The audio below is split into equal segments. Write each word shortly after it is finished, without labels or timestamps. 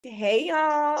Hey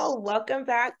y'all, welcome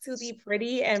back to the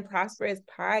Pretty and Prosperous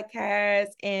podcast.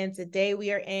 And today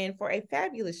we are in for a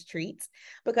fabulous treat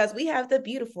because we have the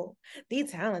beautiful, the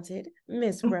talented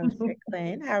Miss Rose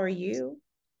Strickland. How are you?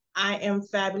 I am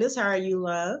fabulous. How are you,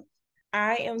 love?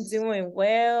 I am doing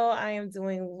well. I am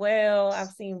doing well. I've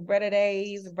seen brighter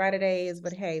days,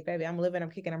 but hey, baby, I'm living, I'm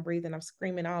kicking, I'm breathing, I'm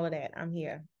screaming, all of that. I'm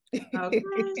here. Okay.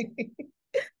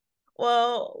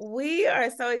 Well, we are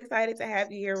so excited to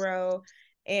have you here, Ro.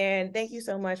 And thank you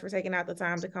so much for taking out the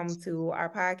time to come to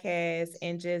our podcast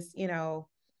and just,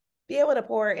 be able to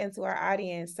pour into our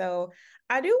audience. So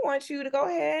I do want you to go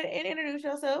ahead and introduce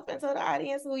yourself and tell the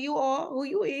audience who you are, who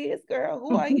you is, girl.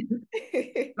 Who are you?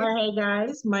 All right, hey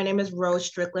guys. My name is Rose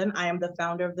Strickland. I am the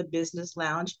founder of the Business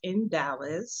Lounge in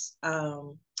Dallas. I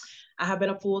have been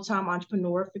a full-time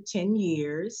entrepreneur for 10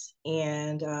 years,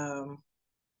 and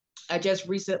I just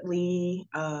recently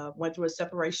went through a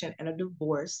separation and a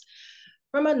divorce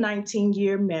from a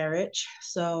 19-year marriage.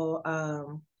 So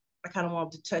I kind of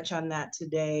wanted to touch on that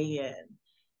today and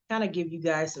kind of give you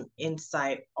guys some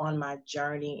insight on my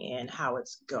journey and how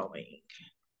it's going.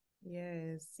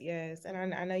 Yes, yes.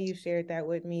 And I know you shared that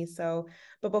with me. So,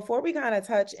 but before we kind of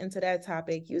touch into that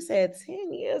topic, you said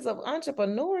 10 years of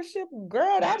entrepreneurship.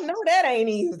 Girl, I know that ain't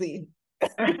easy.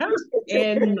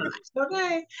 And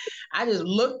okay, I just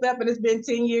looked up and it's been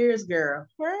 10 years, girl.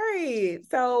 Right.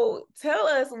 So tell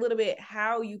us a little bit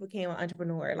how you became an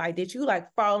entrepreneur. Like, did you like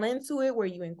fall into it? Were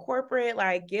you in corporate?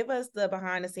 Like, give us the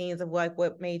behind the scenes of like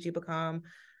what made you become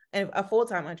a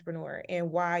full-time entrepreneur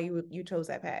and why you chose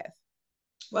that path.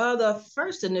 Well, the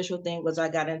first initial thing was I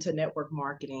got into network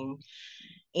marketing,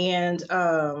 and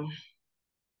I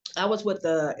was with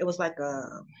it was like a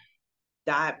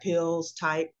diet pills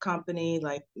type company,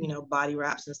 like, body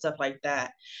wraps and stuff like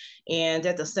that. And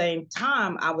at the same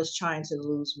time, I was trying to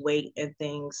lose weight and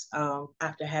things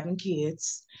after having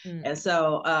kids. Mm. And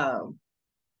so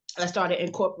I started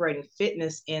incorporating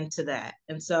fitness into that.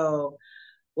 And so,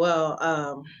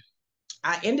 well,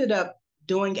 I ended up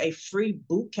doing a free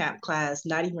boot camp class,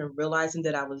 not even realizing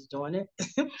that I was doing it.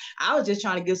 I was just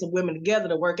trying to get some women together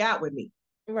to work out with me.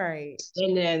 Right.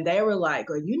 And then they were like,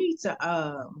 "Oh, you need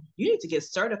to get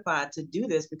certified to do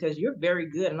this because you're very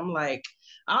good." And I'm like,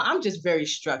 I'm just very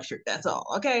structured. That's all.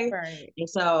 Okay. Right. And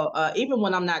so even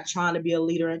when I'm not trying to be a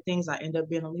leader and things, I end up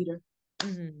being a leader.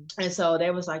 Hmm. And so they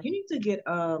was like, "You need to get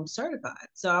certified."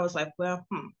 So I was like, well,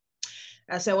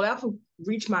 I said, well, I can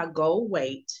reach my goal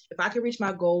weight. If I can reach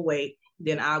my goal weight,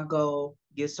 then I'll go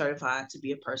get certified to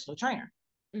be a personal trainer.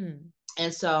 Hmm.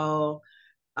 And so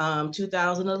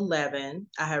 2011,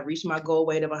 I had reached my goal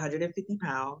weight of 150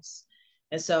 pounds.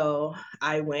 And so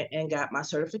I went and got my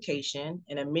certification.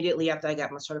 And immediately after I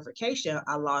got my certification,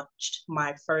 I launched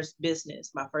my first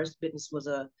business. My first business was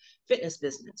a fitness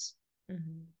business.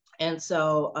 Hmm. And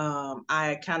so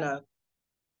I kind of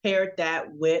paired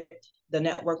that with the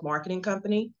network marketing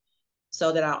company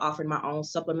so that I offered my own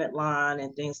supplement line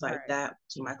and things like Right. that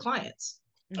to my clients.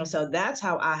 And Hmm. so that's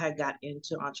how I had got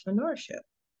into entrepreneurship.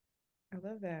 I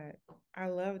love that. I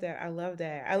love that. I love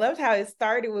that. I loved how it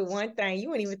started with one thing. You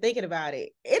weren't even thinking about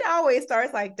it. It always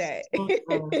starts like that.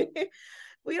 Mm-hmm.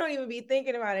 We don't even be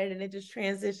thinking about it and it just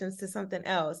transitions to something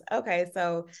else. Okay,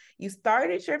 so you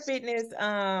started your fitness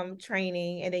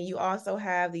training and then you also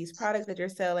have these products that you're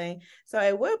selling. So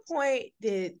at what point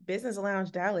did Business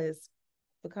Lounge Dallas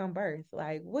become birth?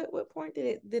 Like what point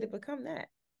did it become that?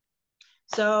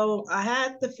 So I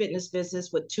had the fitness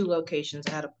business with two locations.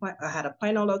 I had a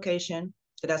Plano location,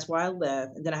 so that's where I live,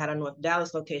 and then I had a North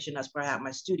Dallas location. That's where I had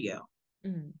my studio.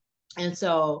 Mm. And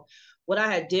so what I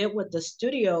had did with the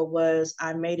studio was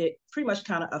I made it pretty much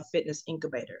kind of a fitness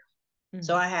incubator.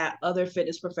 So Mm. I had other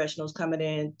fitness professionals coming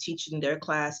in, teaching their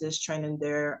classes, training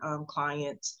their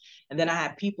clients, and then I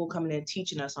had people coming in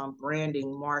teaching us on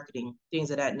branding, marketing, things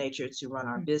of that nature to run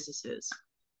our Mm. businesses.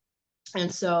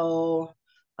 And so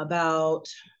about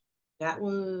that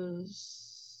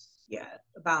was, yeah,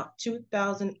 about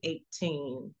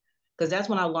 2018, because that's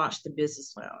when I launched the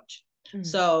business lounge. Mm.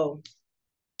 So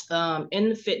in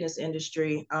the fitness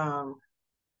industry, the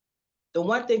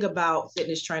one thing about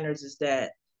fitness trainers is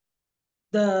that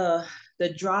the the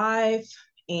drive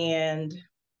and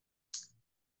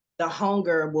the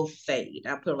hunger will fade.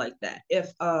 I put it like that.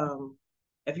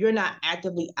 If you're not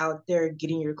actively out there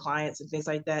getting your clients and things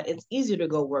like that, it's easier to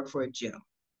go work for a gym.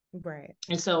 Right.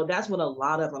 And so that's what a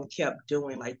lot of them kept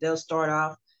doing. Like they'll start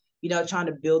off, trying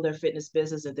to build their fitness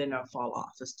business and then they'll fall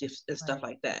off and stuff Right.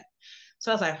 like that.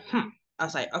 So I was like, I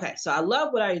was like, okay, so I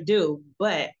love what I do,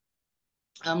 but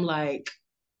I'm like,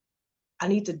 I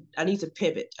need to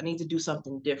pivot. I need to do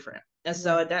something different. And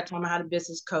so Right. at that time I had a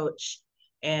business coach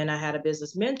and I had a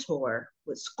business mentor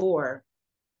with SCORE.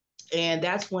 And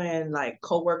that's when like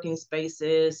co-working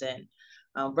spaces and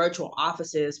virtual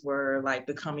offices were like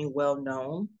becoming well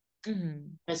known. Mm-hmm.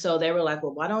 And so they were like,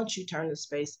 well, why don't you turn the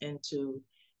space into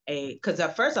because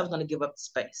at first I was going to give up the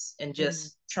space and Mm-hmm.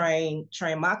 just train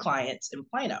my clients in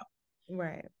Plano.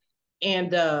 Right.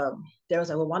 And they was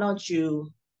like, well, why don't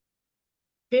you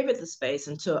pivot the space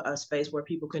into a space where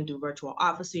people can do virtual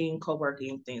officing,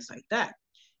 co-working, things like that.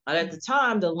 And at the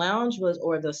time, the lounge was,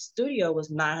 or the studio was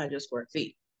 900 square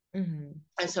feet. Mm-hmm.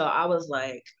 And so I was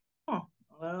like, oh,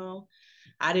 well,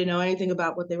 I didn't know anything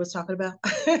about what they was talking about.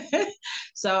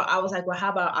 So I was like, well,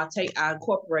 how about I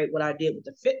incorporate what I did with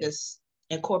the fitness,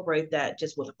 incorporate that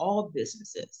just with all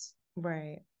businesses.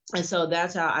 Right. And so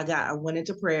that's how I went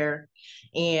into prayer,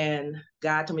 and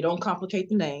God told me, don't complicate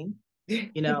the name,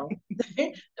 you know,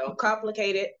 don't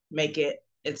complicate it,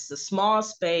 it's a small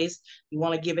space. You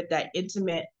want to give it that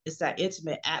intimate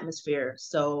atmosphere.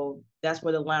 So that's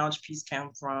where the lounge piece came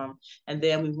from. And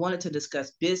then we wanted to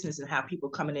discuss business and how people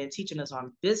coming in teaching us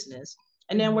on business.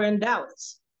 And then we're in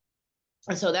Dallas.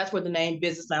 And so that's where the name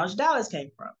Business Lounge Dallas came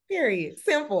from. Period.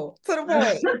 Simple, to the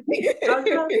point.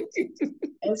 Okay.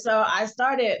 And so I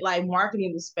started like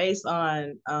marketing the space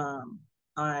on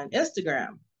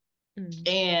Instagram.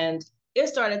 And it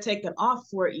started taking off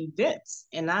for events.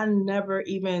 And I never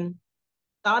even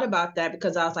thought about that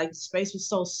because I was like, the space was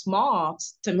so small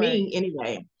to me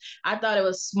anyway. I thought it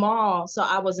was small. So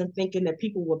I wasn't thinking that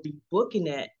people would be booking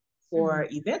it for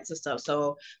events and stuff.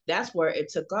 So that's where it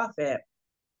took off at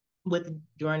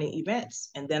during the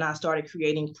events. And then I started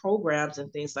creating programs and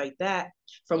things like that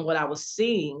from what I was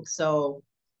seeing. So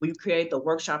we created the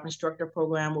workshop instructor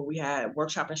program where we had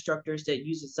workshop instructors that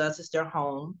uses us as their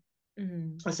home.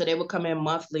 And so they would come in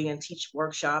monthly and teach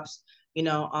workshops, you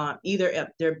know, either if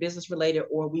they're business related,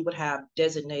 or we would have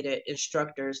designated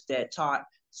instructors that taught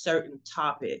certain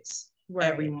topics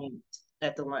every month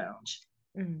at the lounge.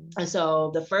 And so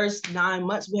the first 9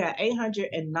 months, we had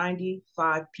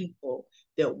 895 people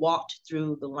that walked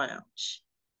through the lounge,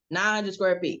 900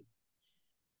 square feet.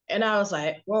 And I was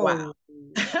like, wow.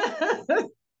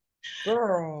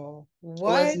 Girl,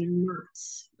 what?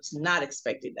 Was not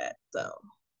expecting that. So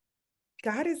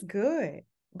God is good,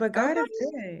 but God is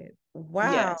good.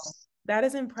 Wow. Yes. That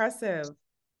is impressive.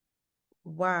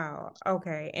 Wow.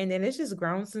 Okay. And then it's just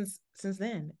grown since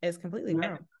then. It's completely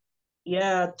grown.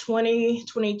 Yeah,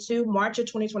 2022, March of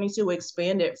 2022, we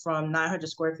expanded from 900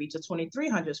 square feet to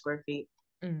 2,300 square feet.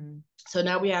 So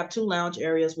now we have 2 lounge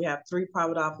areas. We have 3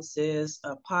 private offices,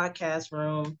 a podcast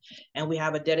room, and we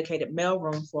have a dedicated mail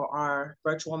room for our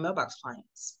virtual mailbox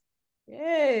clients.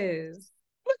 Yes.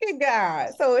 Look at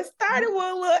God. So it started with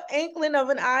a little inkling of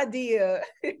an idea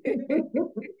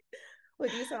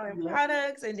with you selling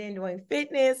products and then doing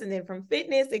fitness. And then from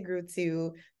fitness, it grew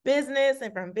to business.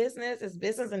 And from business, it's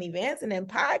business and events, and then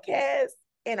podcasts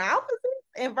and offices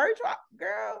and virtual.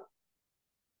 Girl.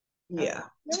 Yeah.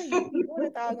 You doing a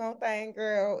doggone thing,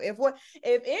 girl. If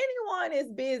anyone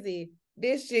is busy,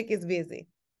 this chick is busy.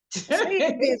 She's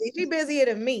busy. She's busier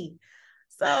than me.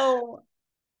 So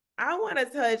I want to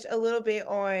touch a little bit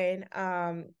on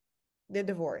the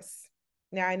divorce.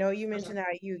 Now I know you mentioned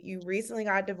that you recently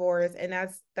got divorced, and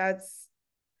that's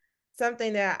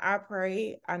something that I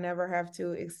pray I never have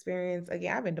to experience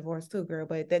again. I've been divorced too, girl,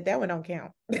 but that one don't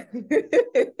count.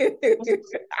 It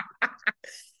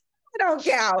don't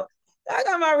count. I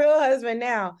got my real husband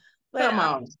now. But come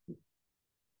on.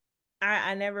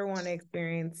 I never want to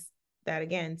experience that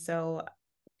again. So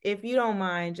if you don't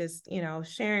mind just,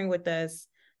 sharing with us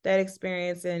that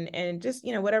experience and just,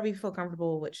 whatever you feel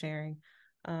comfortable with sharing.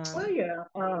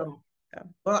 Well,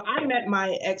 I met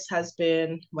my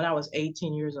ex-husband when I was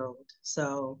 18 years old.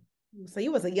 So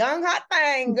you was a young hot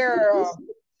thing, girl.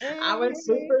 I was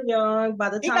super young. By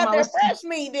the time got that fresh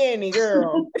meat, didn't he,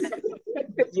 girl?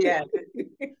 Yeah.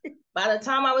 By the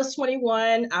time I was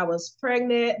 21, I was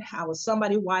pregnant. I was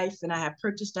somebody's wife, and I had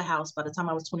purchased a house by the time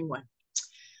I was 21.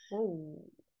 Ooh.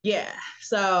 Yeah.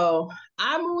 So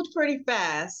I moved pretty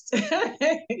fast.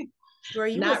 Girl,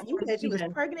 you said you was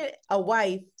pregnant, a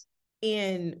wife,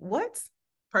 and what?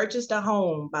 Purchased a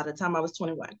home by the time I was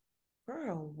 21.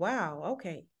 Girl, wow.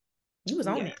 Okay. You was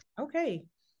on it. Okay.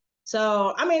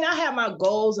 So, I mean, I had my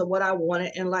goals of what I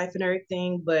wanted in life and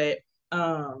everything, but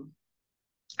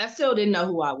I still didn't know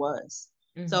who I was.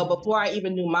 So before I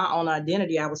even knew my own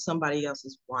identity, I was somebody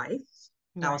else's wife.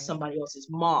 Right. I was somebody else's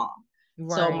mom.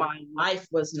 Right. So my life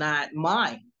was not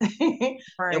mine.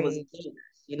 Right. It was theirs,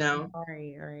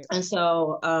 Right. And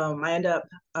so I ended up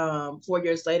 4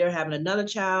 years later having another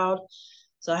child.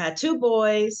 So I had 2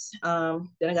 boys. Then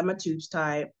I got my tubes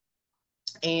tied.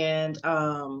 And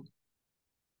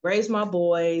raised my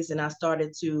boys, and I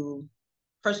started to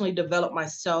personally develop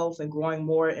myself and growing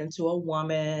more into a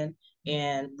woman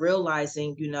and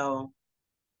realizing,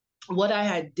 what I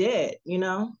had did,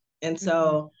 And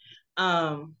so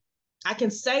I can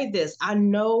say this. I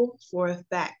know for a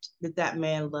fact that that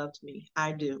man loved me.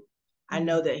 I do. I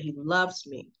know that he loves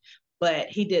me, but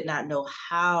he did not know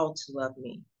how to love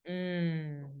me.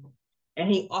 And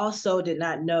he also did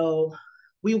not know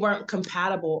we weren't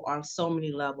compatible on so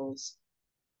many levels.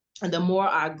 And the more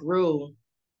I grew,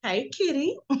 hey,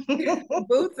 Kitty.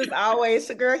 Boots is always,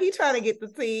 girl, he trying to get the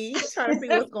tea. He trying to see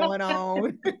what's going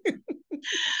on.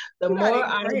 The more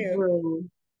I grew,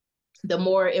 the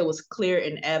more it was clear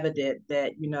and evident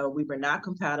that, we were not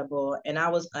compatible and I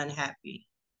was unhappy.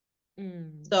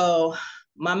 So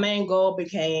my main goal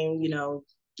became,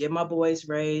 get my boys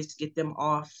raised, get them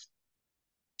off.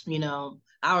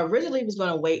 I originally was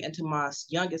going to wait until my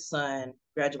youngest son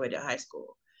graduated high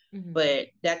school, but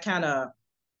that kind of,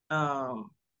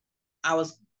 I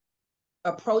was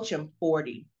approaching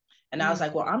 40 and I was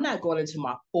like, well, I'm not going into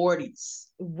my 40s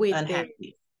with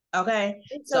unhappy. Okay.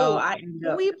 So I ended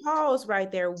up. We pause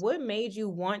right there. What made you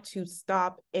want to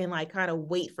stop and like kind of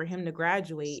wait for him to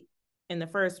graduate in the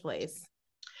first place?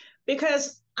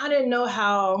 Because I didn't know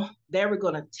how they were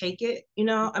going to take it.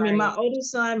 Right. I mean, my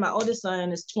oldest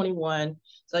son is 21.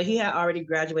 So he had already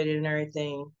graduated and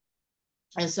everything.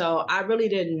 And so I really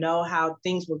didn't know how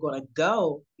things were going to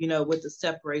go, with the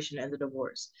separation and the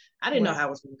divorce. I didn't know how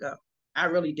it was going to go. I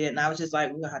really didn't. I was just like,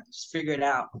 we're going to have to just figure it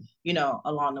out,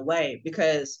 along the way,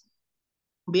 because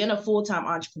being a full-time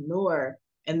entrepreneur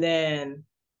and then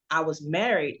I was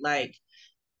married, like,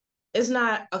 it's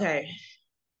not okay.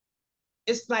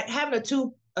 It's like having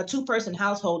a two-person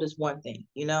household is one thing,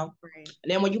 Right.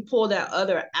 And then when you pull that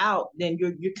other out, then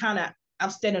you're kind of,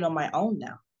 I'm standing on my own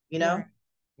now,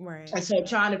 Right. And so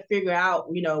trying to figure out,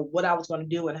 what I was going to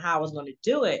do and how I was going to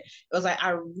do it, it was like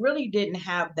I really didn't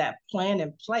have that plan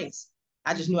in place.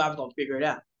 I just knew I was going to figure it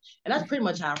out. And that's pretty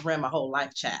much how I've ran my whole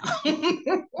life, child.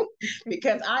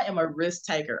 Because I am a risk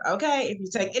taker. Okay. If you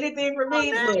take anything from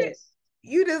me,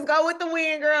 you just go with the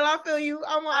wind, girl. I feel you.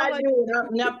 I do.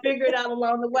 Now figure it out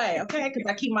along the way. Okay. Because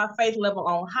I keep my faith level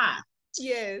on high.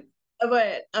 Yes.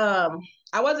 But I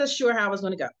wasn't sure how I was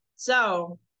going to go.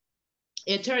 So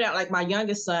it turned out like my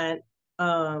youngest son,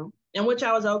 in which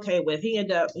I was okay with, he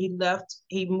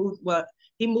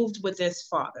moved with his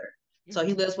father. So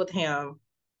he lives with him.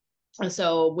 And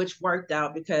so, which worked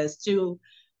out because too,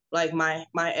 like my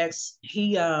ex,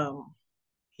 he's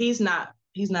not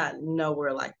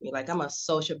nowhere like me. Like I'm a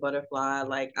social butterfly.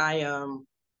 Like I am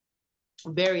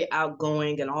very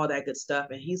outgoing and all that good stuff.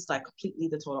 And he's like completely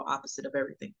the total opposite of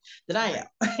everything that I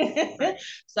am. Right.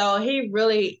 So he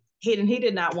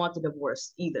did not want the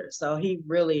divorce either. So he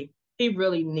really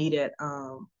needed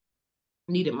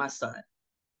my son.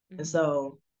 And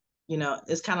so,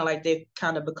 it's kind of like they've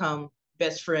kind of become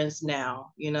best friends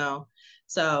now,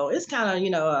 So it's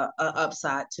kind of, a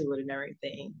upside to it and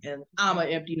everything. And I'm an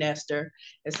empty nester.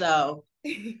 And so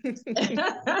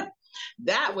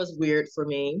that was weird for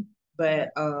me. But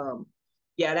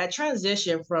yeah, that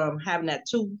transition from having that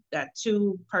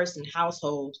two-person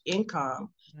household income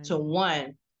to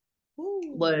one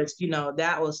was,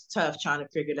 that was tough trying to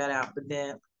figure that out. But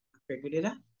then I figured it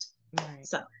out. Right.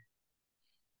 So.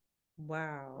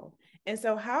 Wow. And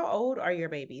so how old are your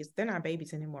babies? They're not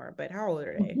babies anymore, but how old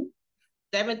are they?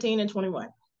 17 and 21.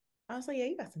 Oh, so yeah,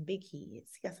 you got some big kids. You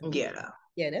got some big kids.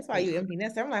 Yeah, that's why you empty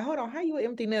nester. I'm like, hold on, how you an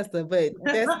empty nester? But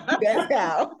that's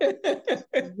how.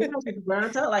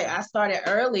 Like I started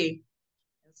early.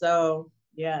 So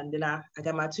yeah, and then I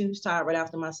got my tubes tied right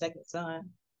after my second son.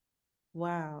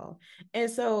 Wow. And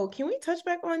so can we touch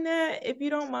back on that if you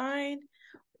don't mind?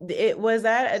 Was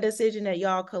that a decision that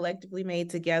y'all collectively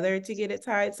made together to get it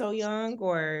tied so young,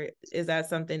 or is that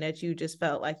something that you just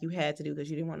felt like you had to do because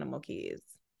you didn't want no more kids?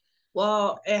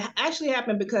 Well, it actually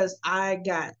happened because I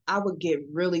would get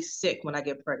really sick when I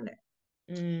get pregnant.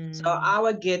 So I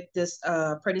would get this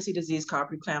pregnancy disease called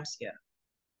preeclampsia.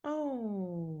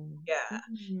 Oh. Yeah.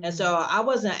 And so I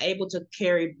wasn't able to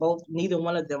carry neither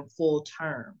one of them full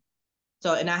term.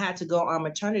 So, and I had to go on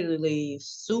maternity leave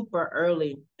super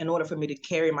early in order for me to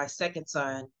carry my second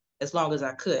son as long as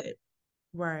I could.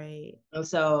 Right. And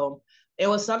so it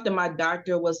was something my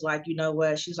doctor was like, you know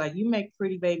what? She's like, you make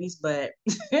pretty babies, but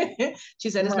she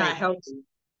said it's not healthy.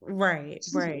 Right.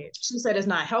 She said it's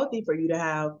not healthy for you to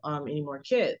have any more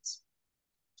kids.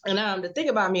 And the thing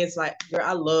about me is like, girl,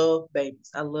 I love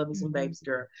babies. I love me some babies,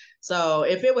 girl. So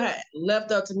if it would have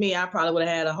left up to me, I probably would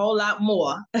have had a whole lot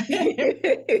more.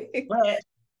 But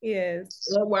Yes.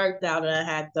 It worked out, and I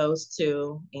had those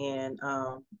two, and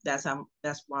that's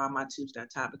why my tubes got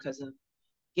tied because of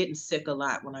getting sick a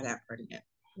lot when I got pregnant.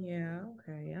 Yeah,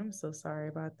 okay. I'm so sorry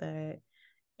about that.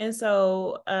 And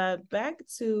so back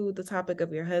to the topic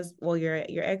of your husband, well, your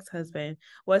ex-husband,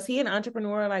 was he an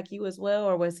entrepreneur like you as well,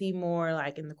 or was he more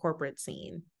like in the corporate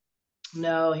scene?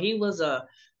 No, he was a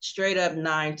straight up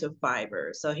 9 to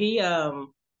 5er. So he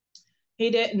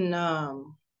didn't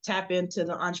tap into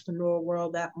the entrepreneur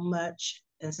world that much.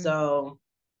 And Mm-hmm. so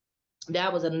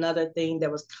that was another thing that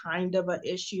was kind of an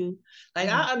issue. Like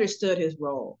Mm-hmm. I understood his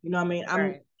role. You know what I mean?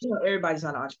 Right. Everybody's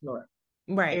not an entrepreneur.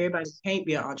 Right. Everybody can't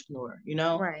be an entrepreneur, you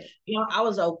know? Right. I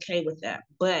was okay with that.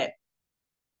 But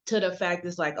to the fact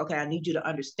it's like, okay, I need you to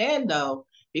understand though,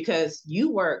 because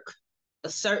you work a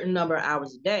certain number of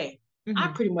hours a day. I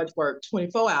Mm-hmm. pretty much work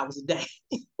 24 hours a day.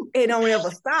 It don't ever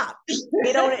stop.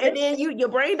 It don't, and then your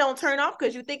brain don't turn off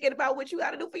because you're thinking about what you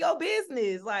got to do for your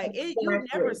business. Like you never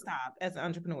Exactly. stop as an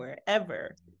entrepreneur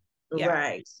ever. Yeah.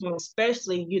 Right. So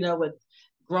especially, with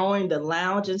growing the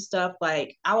lounge and stuff,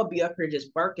 like I would be up here just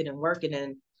working and working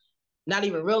and not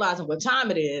even realizing what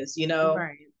time it is,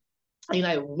 Right. And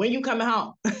like, when you coming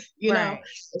home, you know? Right.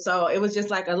 So it was just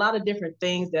like a lot of different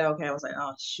things that, okay, I was like,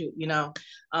 oh shoot,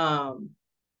 um,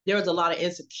 there was a lot of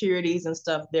insecurities and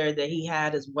stuff there that he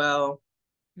had as well.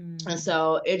 And Mm.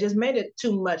 so it just made it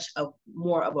too much of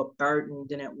more of a burden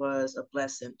than it was a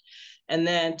blessing. And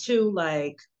then too,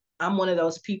 like I'm one of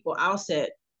those people, I'll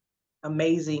set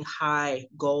amazing high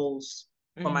goals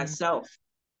for Mm. myself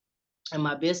and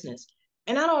my business.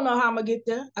 And I don't know how I'm gonna get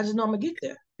there. I just know I'm gonna get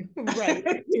there.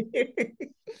 Right.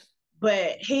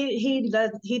 But he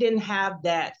didn't have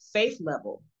that faith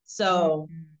level. So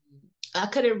Mm. I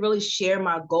couldn't really share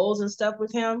my goals and stuff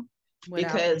with him Without being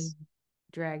because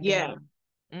dragged yeah,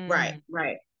 down. right, Mm.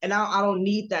 right. And I don't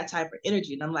need that type of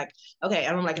energy. And I'm like, okay,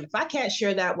 and I'm like, if I can't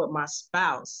share that with my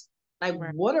spouse, like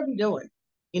Right. what are we doing?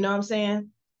 You know what I'm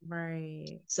saying?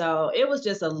 Right. So it was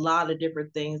just a lot of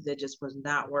different things that just was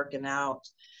not working out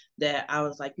that I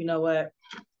was like, you know what?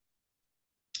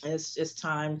 It's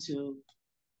time to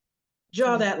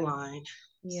draw So that line. So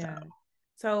yeah.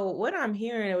 So what I'm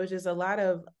hearing, it was just a lot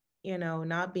of,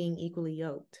 not being equally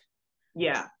yoked.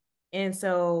 yeah. And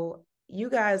so you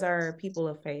guys are people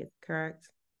of faith, correct?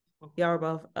 Y'all are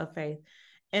both of faith.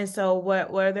 And so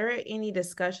what were there any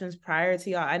discussions prior to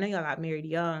y'all? I know y'all got married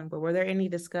young, but were there any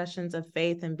discussions of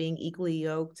faith and being equally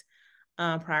yoked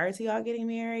prior to y'all getting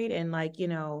married? And like,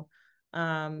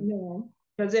 um, No.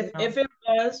 Because you know, if it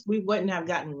was, we wouldn't have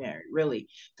gotten married, really.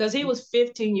 Because he was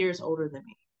 15 years older than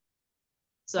me.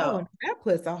 oh, So and that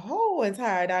puts a whole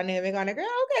entire dynamic on the girl.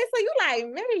 Okay, so you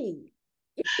like me.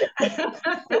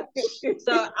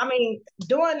 so I mean,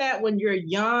 doing that when you're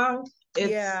young, it's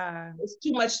Yeah. it's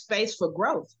too much space for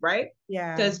growth, right?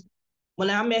 Yeah. Because when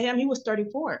I met him, he was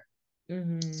 34. So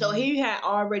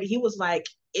Mm-hmm. he was like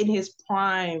in his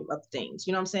prime of things,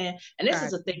 you know what I'm saying? And this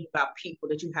is Got the thing about people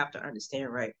that you have to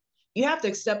understand, right? You have to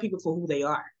accept people for who they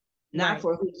are, not right.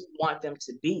 for who you want them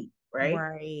to be, right?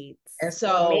 Right. And Or make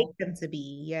so them to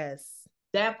be. Yes.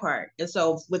 that part. And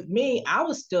so with me, I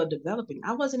was still developing.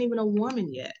 I wasn't even a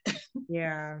woman yet.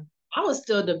 Yeah. I was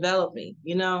still developing.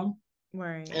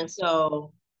 Right. And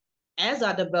so as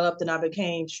I developed and I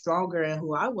became stronger in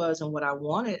who I was and what I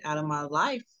wanted out of my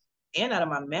life and out of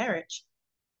my marriage,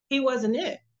 he wasn't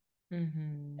it.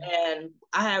 Mm-hmm. And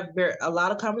I have a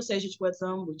lot of conversations with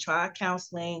him. We tried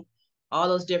counseling, all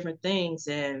those different things,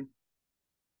 and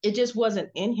it just wasn't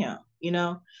in him.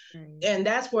 Right. And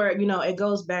that's where it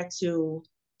goes back to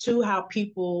how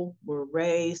people were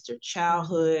raised, their Mm-hmm.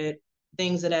 childhood,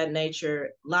 things of that nature.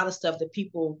 A lot of stuff that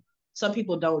some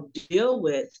people don't deal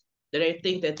with, that they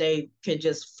think that they can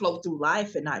just float through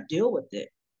life and not deal with it.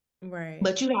 Right.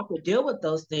 But you have to deal with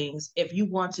those things if you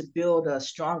want to build a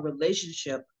strong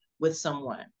relationship with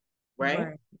someone, right?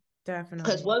 Right. Because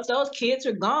Definitely. once those kids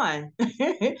are gone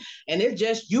and it's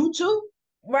just you two,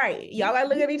 Right. Y'all you, gotta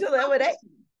look you, at each other every day.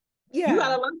 you Yeah.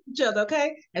 gotta love each other,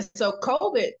 okay? And so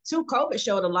COVID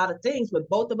showed a lot of things with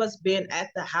both of us being at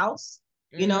the house,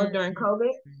 during Mm-hmm.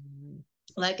 COVID.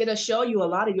 Like it'll show you a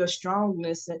lot of your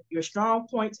strongness, your strong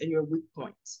points and your weak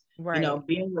points. Right.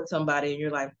 Being with somebody and you're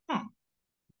like, you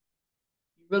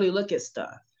really look at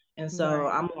stuff. And so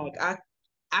Right. I'm like,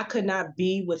 I could not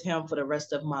be with him for the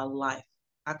rest of my life.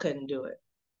 I couldn't do it.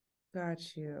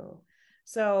 Got you.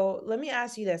 So let me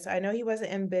ask you this. I know he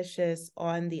wasn't ambitious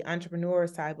on the entrepreneur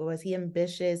side, but was he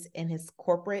ambitious in his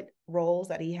corporate roles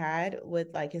that he had with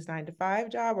like his 9 to 5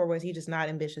 job, or was he just not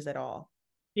ambitious at all?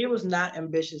 He was not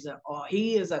ambitious at all.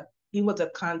 He was a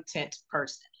content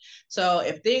person. So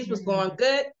if things was going Mm.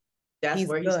 good, that's He's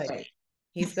where he good. stayed.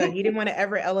 He's good. He didn't want to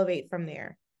ever elevate from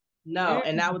there. No,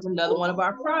 and that was another one of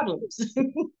our problems.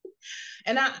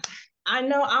 And I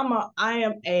know I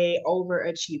am a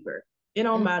overachiever. It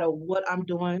don't matter what I'm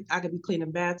doing. I could be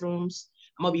cleaning bathrooms.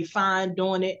 I'm gonna be fine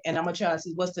doing it, and I'm gonna try to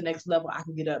see what's the next level I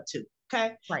can get up to.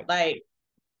 Okay, Right. like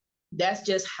that's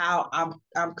just how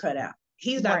I'm cut out.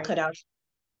 He's not Right. cut out.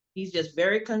 He's just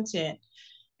very content.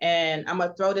 And I'm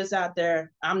gonna throw this out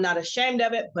there. I'm not ashamed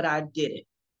of it, but I did it.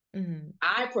 Mm-hmm.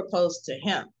 I proposed to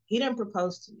him. He didn't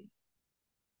propose to me.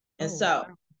 And Oh, so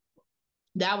wow.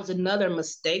 that was another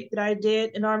mistake that I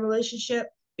did in our relationship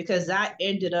because I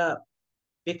ended up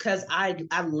because I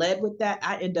led with that,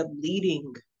 I ended up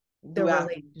leading The throughout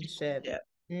the relationship. relationship.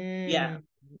 Yeah. Mm.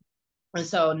 And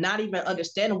so not even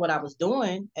understanding what I was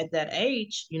doing at that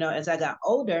age, as I got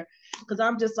older, because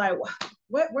I'm just like,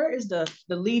 where is the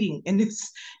leading in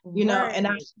this, and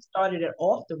I Right. started it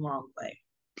off the wrong way.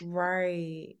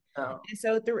 Right. So And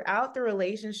so throughout the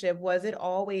relationship, was it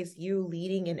always you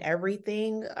leading in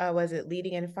everything? Was it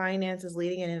leading in finances,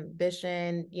 leading in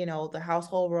ambition, the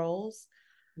household roles?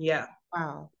 yeah.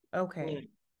 Wow. Yeah. Okay.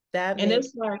 That And makes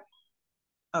it's like,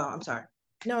 oh, I'm sorry.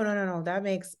 no, no, no, no. That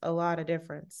makes a lot of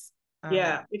difference.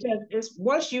 Yeah, because it's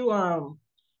once you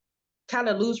kind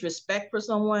of lose respect for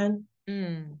someone,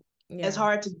 Mm, it's yeah,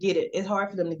 hard to get it. It's hard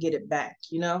for them to get it back.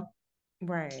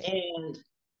 right. And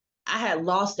I had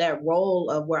lost that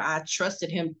role of where I trusted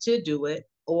him to do it,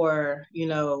 or,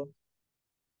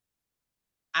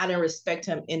 I didn't respect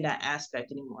him in that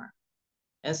aspect anymore.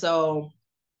 And so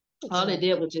all Wow. it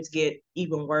did was just get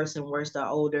even worse and worse the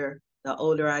older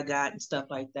I got and stuff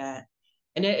like that.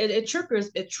 And it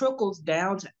trickles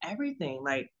down to everything,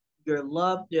 like your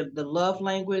love, the love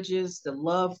languages, the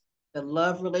love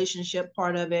relationship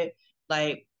part of it,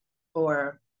 like,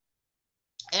 or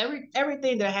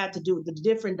everything that had to do with the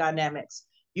different dynamics.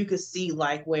 You could see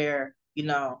like where,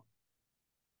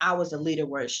 I was a leader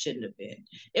where it shouldn't have been.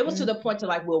 It was to Mm, the point to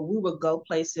like where we would go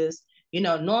places,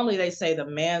 normally they say the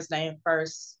man's name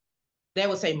first. They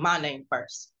would say my name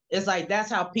first. It's like that's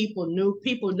how people knew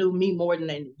me more than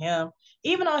they knew him,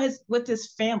 even on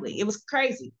his family. It was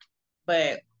crazy.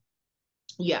 But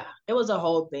yeah, it was a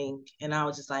whole thing. And I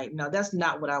was just like, no, that's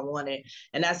not what I wanted.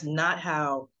 And that's not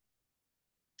how,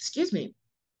 excuse me,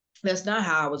 that's not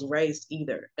how I was raised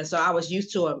either. And so I was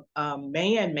used to a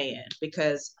man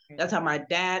because right. that's how my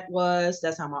dad was.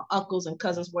 That's how my uncles and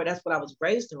cousins were. That's what I was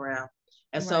raised around.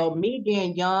 And Right. so me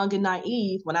being young and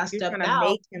naive, when I You're trying stepped to out,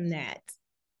 make him that.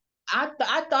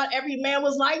 I thought every man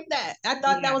was like that. I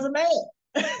thought that Yeah. was a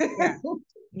Yeah. man.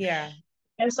 Yeah.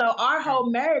 And so our Yeah. whole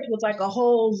marriage was like a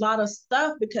whole lot of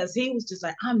stuff because he was just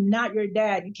like, I'm not your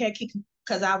dad. You can't keep,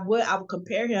 because I would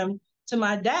compare him to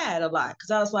my dad a lot.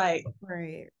 Cause I was like,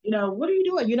 Right. what are you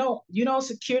doing? You don't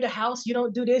secure the house. You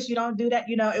don't do this. You don't do that.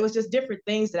 It was just different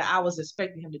things that I was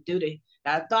expecting him to do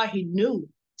that I thought he knew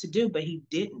to do, but he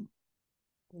didn't.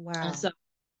 And Wow. so,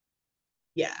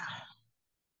 yeah.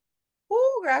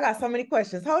 Oh, girl, I got so many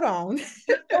questions. Hold on.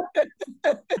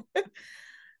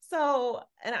 So,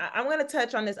 and I'm going to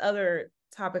touch on this other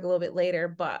topic a little bit later,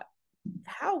 but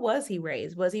how was he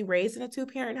raised? Was he raised in a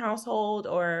two-parent household,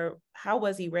 or how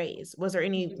was he raised? Was there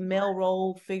any male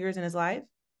role figures in his life?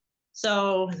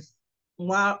 So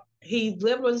while he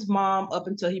lived with his mom up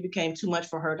until he became too much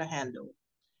for her to handle.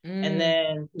 And Mm,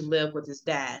 then he lived with his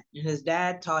dad. And his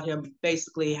dad taught him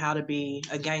basically how to be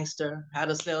a gangster, how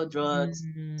to sell drugs,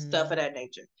 stuff mm, of that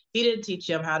nature. He didn't teach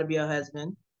him how to be a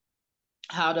husband,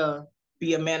 how to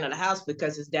be a man of the house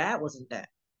because his dad wasn't that.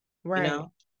 You right.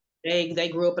 know, they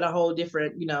grew up in a whole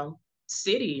different,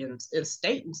 city and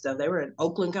state and stuff. They were in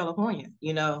Oakland, California.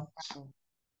 Wow.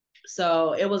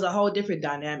 So it was a whole different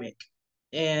dynamic.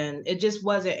 And it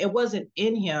wasn't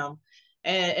in him.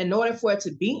 And in order for it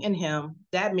to be in him,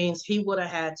 that means he would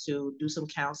have had to do some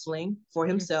counseling for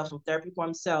himself, some therapy for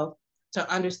himself to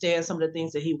understand some of the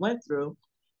things that he went through.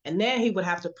 And then he would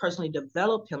have to personally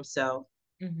develop himself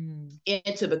Mm-hmm.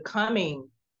 into becoming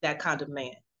that kind of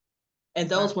man. And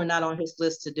those Wow. were not on his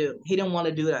list to do. He didn't want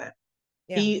to do that.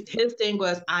 Yeah. His thing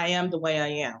was, I am the way I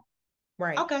am.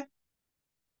 Right. Okay,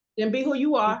 then be who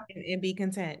you are. And be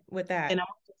content with that. And I'm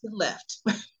to the left.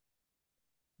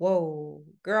 Whoa,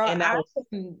 girl, And that was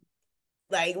I'm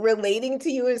like relating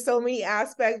to you in so many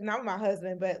aspects. Not my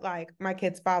husband, but like my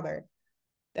kid's father.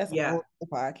 That's a yeah. whole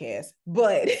podcast.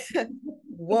 But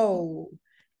whoa.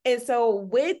 And so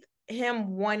with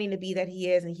him wanting to be that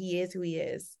he is and he is who he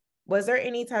is, was there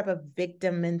any type of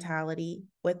victim mentality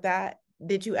with that?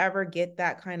 Did you ever get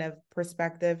that kind of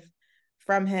perspective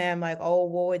from him, like, oh,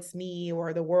 well, it's me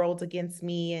or the world's against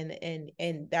me,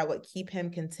 and that would keep him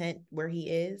content where he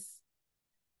is?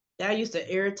 That used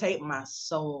to irritate my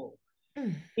soul.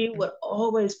 Mm, He mm, would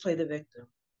always play the victim.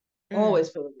 Always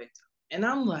feel a victim. And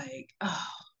I'm like, oh,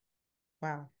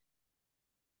 Wow.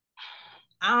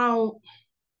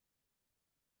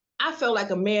 I felt like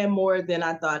a man more than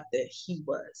I thought that he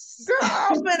was. Girl,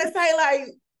 I'm gonna say, like,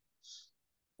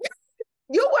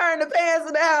 you wearing the pants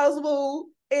in the house, boo.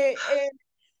 And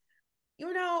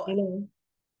you know, You know?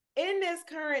 in this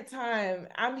current time,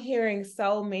 I'm hearing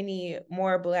so many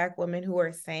more Black women who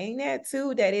are saying that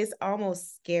too, that it's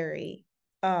almost scary.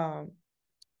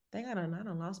 Think I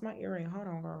done lost my earring. Hold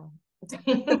on, girl.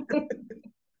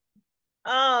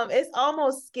 It's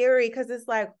almost scary because it's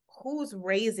like, who's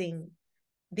raising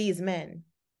these men?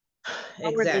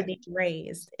 How were they being Exactly.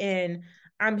 raised? And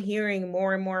I'm hearing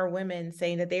more and more women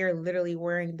saying that they are literally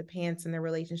wearing the pants in the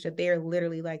relationship. They are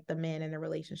literally like the men in the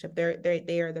relationship.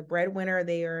 They are the breadwinner.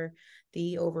 They are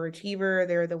the overachiever.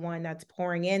 They're the one that's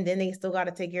pouring in. Then they still got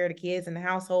to take care of the kids and the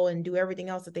household and do everything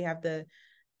else that they have to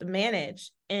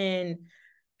manage. And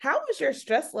how was your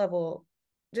stress level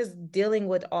just dealing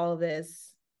with all of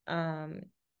this in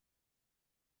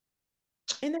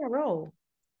that role?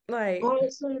 Like,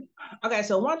 Honestly, okay,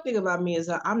 so one thing about me is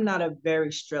that I'm not a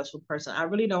very stressful person. I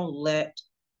really don't let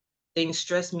things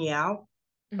stress me out.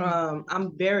 mm-hmm.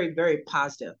 I'm very, very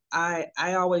positive. I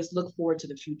always look forward to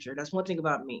the future. That's one thing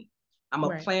about me. I'm a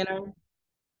Right, planner,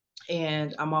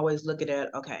 and I'm always looking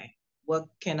at, okay, what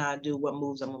can I do? What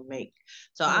moves I'm gonna make?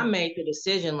 So I right, made the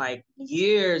decision like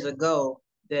years ago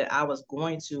that I was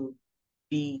going to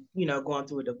be, going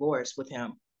through a divorce with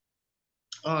him.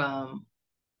 Um,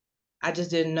 I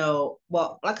just didn't know.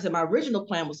 Well, like I said, my original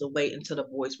plan was to wait until the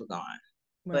boys were gone,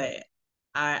 right.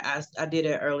 but I did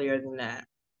it earlier than that.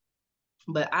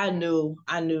 But I knew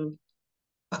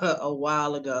a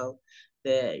while ago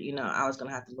that I was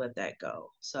gonna have to let that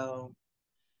go. So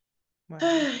Wow.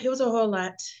 it was a whole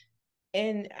lot.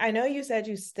 And I know you said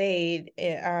you stayed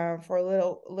for a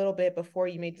little bit before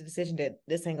you made the decision that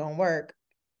this ain't gonna work.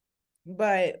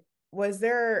 But was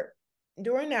there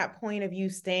during that point of you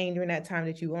staying during that time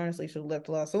that you honestly should have left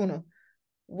a lot sooner?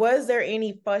 Was there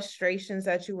any frustrations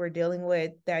that you were dealing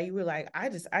with that you were like,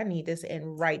 I need this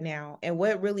in right now? And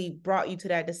what really brought you to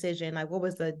that decision? Like, what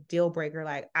was the deal breaker?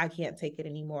 Like, I can't take it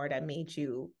anymore that made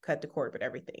you cut the cord with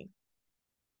everything?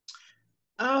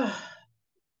 Uh,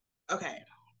 okay.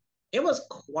 It was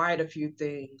quite a few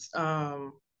things.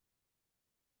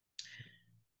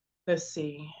 Let's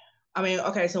see. I mean,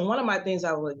 okay, so one of my things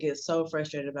I would get so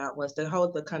frustrated about was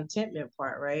the contentment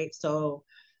part, right? So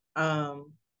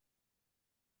um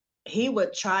he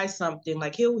would try something,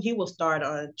 like he will start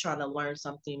on trying to learn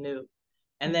something new.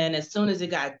 And Mm-hmm. then as soon as it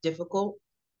got difficult,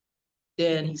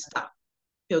 then he stopped.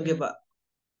 He'll Mm-hmm. give up.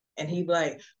 And he'd be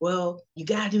like, well, you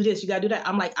gotta do this, you gotta do that.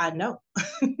 I'm like, I know.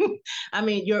 I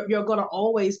mean, you're gonna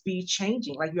always be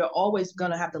changing. Like you're always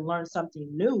gonna have to learn something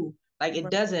new. Like it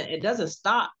Right. doesn't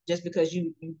stop just because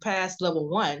you pass level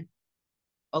one.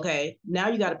 Okay, now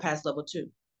you gotta pass level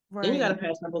two. Then you gotta Right.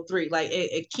 pass level three. Like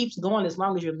it keeps going as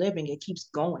long as you're living, it keeps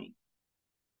going,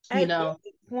 you At know.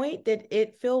 any point, did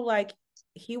it feel like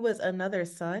he was another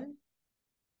son?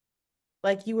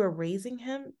 Like you were raising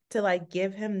him to like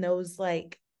give him those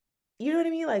like, you know what I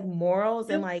mean? Like morals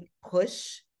and It, like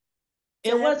push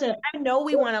to it him. wasn't I know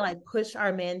we want to like push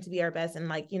our men to be our best and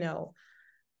like,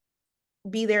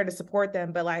 be there to support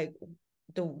them. But like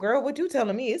the girl, what you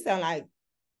telling me, it sound like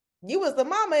you was the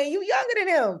mama and you younger than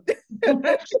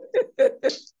him.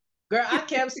 girl, I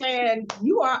kept saying,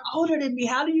 you are older than me.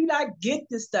 How do you not get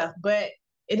this stuff? But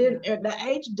it Yeah. didn't, the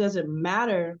age doesn't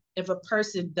matter if a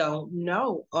person don't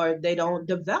know or they don't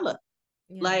develop.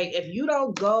 Yeah. Like if you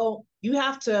don't go, you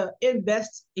have to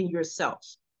invest in yourself.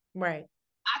 Right.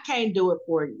 I can't do it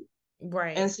for you. And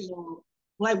Right. so,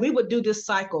 like, we would do this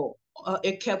cycle.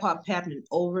 It kept happening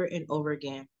over and over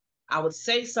again. I would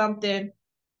say something,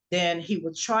 then he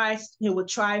would try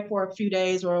for a few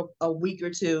days or a week or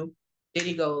two. Then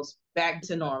he goes back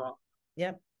to normal.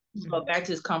 Yep. Go back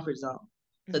to his comfort zone.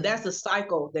 So Mm-hmm. that's the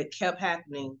cycle that kept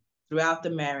happening throughout the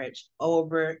marriage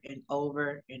over and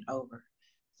over and over.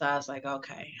 So I was like,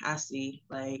 okay, I see.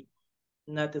 Like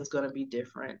nothing's gonna be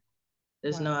different.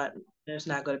 There's Wow. not there's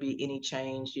not gonna be any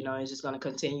change. It's just gonna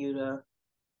continue to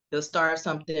he'll start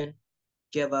something,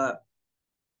 give up.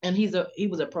 And he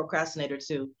was a procrastinator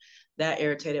too. That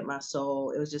irritated my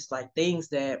soul. It was just like things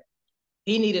that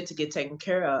he needed to get taken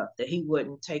care of that he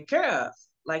wouldn't take care of.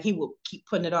 Like he would keep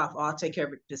putting it off. Oh, I'll take care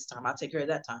of it this time. I'll take care of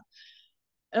that time.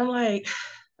 And I'm like,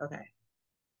 okay.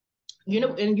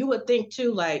 Wow. And you would think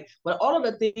too, like, with all of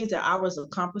the things that I was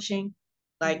accomplishing,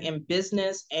 like Mm-hmm. in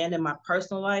business and in my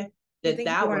personal life, You that think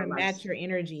you that want would to like, match your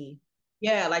energy.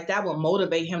 yeah, like that would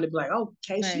motivate him to be like, oh,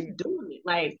 okay, she's Right. doing it.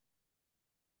 Like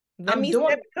Let I'm me doing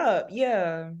step it up.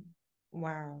 Yeah.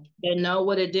 Wow. And no,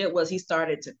 what it did was he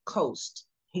started to coast.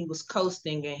 He was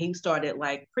coasting and he started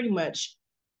like pretty much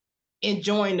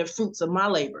enjoying the fruits of my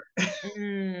labor.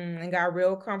 And got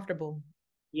real comfortable.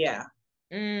 Yeah.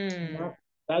 Mm.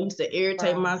 That used to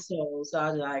irritate Wow. my soul. So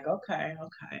I was like, okay,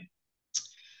 okay.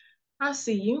 I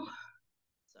see you.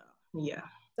 So yeah.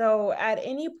 So at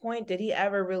any point, did he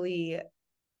ever really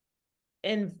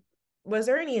and was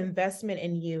there any investment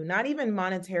in you, not even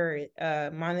monetary, I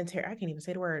can't even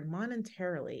say the word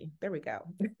monetarily, there we go,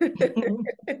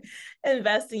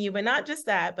 invest in you, but not just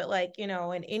that, but like, you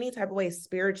know, in any type of way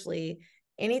spiritually,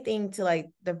 anything to like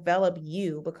develop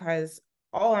you, because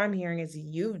all I'm hearing is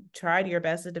you tried your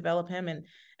best to develop him, and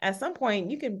at some point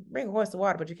you can bring a horse to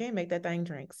water, but you can't make that thing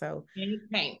drink. So He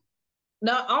can't.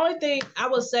 The only thing I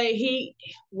would say,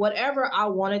 whatever I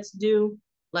wanted to do,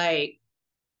 like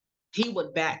he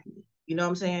would back me. You know what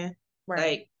I'm saying? right.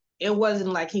 Like it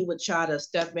wasn't like he would try to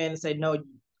step in and say, no,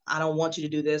 I don't want you to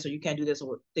do this or you can't do this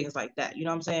or things like that. You know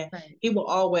what I'm saying? Right. He will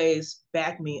always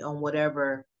back me on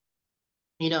whatever,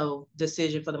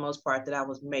 decision for the most part that I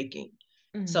was making.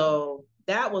 Mm-hmm. So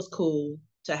that was cool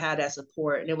to have that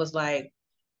support. And it was like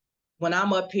when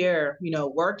I'm up here,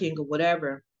 working or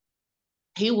whatever,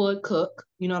 he would cook,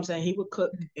 you know what I'm saying? He would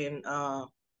cook and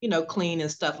clean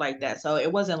and stuff like that. So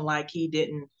it wasn't like he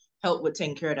didn't help with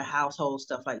taking care of the household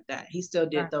stuff like that. He still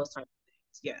did those type of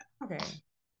things. Yeah. Okay.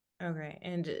 Okay.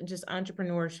 And just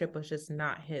entrepreneurship was just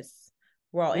not his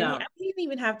role. And No, he didn't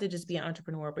even have to just be an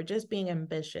entrepreneur, but just being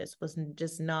ambitious was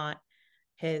just not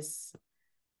his,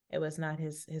 it was not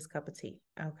his cup of tea.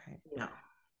 Okay. no.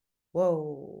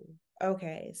 Whoa.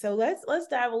 Okay. So let's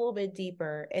dive a little bit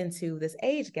deeper into this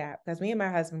age gap, because me and my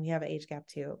husband, we have an age gap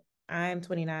too. I'm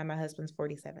 29, my husband's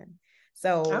 47. I,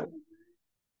 So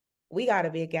we got a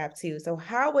big gap too. So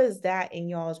how was that in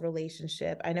y'all's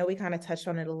relationship? I know we kind of touched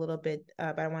on it a little bit,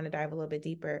 but I want to dive a little bit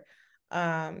deeper.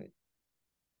 Um,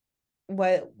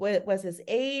 what was his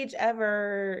age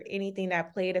ever anything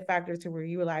that played a factor to where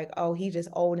you were like, oh, he's just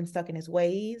old and stuck in his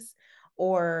ways?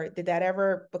 Or did that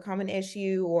ever become an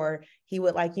issue? Or he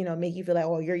would like, you know, make you feel like,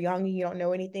 oh, you're young and you don't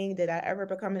know anything. Did that ever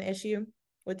become an issue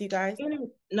with you guys?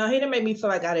 no, he didn't make me feel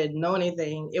like I didn't know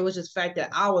anything. It was just the fact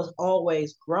that I was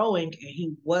always growing and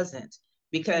he wasn't.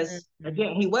 Because Mm-hmm.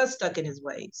 again, he was stuck in his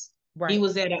ways. He Right.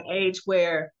 was at an age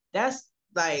where that's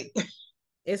like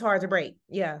It's hard to break.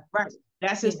 Yeah. right.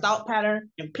 That's Yeah. his thought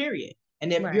pattern and period.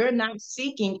 And if Right. you're not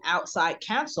seeking outside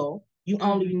counsel, you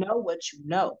only Mm-hmm. know what you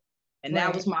know. And that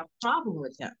Right. was my problem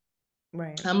with him.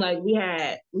 Right. I'm like, we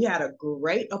had a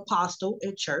great apostle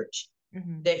at church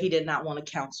Mm-hmm. that he did not want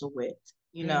to counsel with,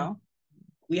 you Mm-hmm. know.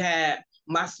 We had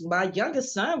my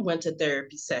youngest son went to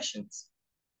therapy sessions.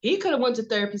 He could have went to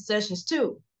therapy sessions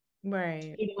too.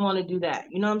 Right. He didn't want to do that.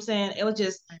 You know what I'm saying? It was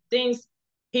just things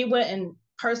he went and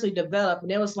personally developed.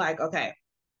 And it was like, okay,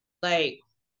 like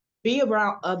be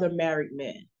around other married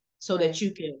men so that Right.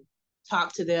 you can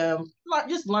talk to them,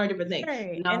 just learn different things.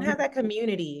 Right. No, And have that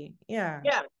community. Yeah.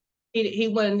 yeah, he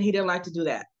didn't like to do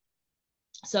that.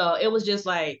 So it was just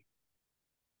like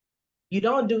you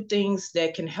don't do things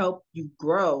that can help you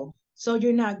grow. So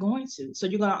you're not going to. So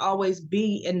you're going to always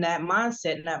be in that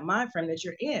mindset and that mind frame that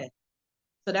you're in.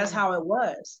 So that's Right. how it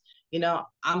was.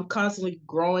 I'm constantly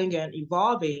growing and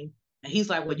evolving. And he's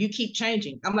like, well, you keep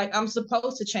changing. I'm like, I'm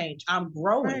supposed to change. I'm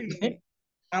growing. Right.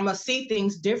 I'm going to see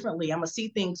things differently. I'm going to see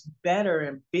things better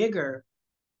and bigger.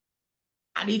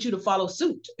 I need you to follow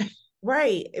suit.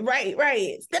 Right. Right.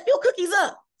 Right. Step your cookies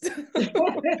up.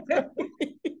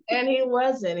 And he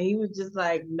wasn't. He was just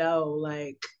like, no,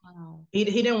 like Wow. he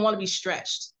didn't want to be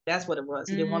stretched. That's what it was.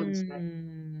 He didn't want to be stretched.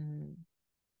 Mm,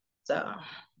 So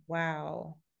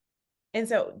wow. And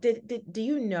so did do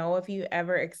you know if you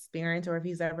ever experienced or if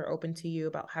he's ever open to you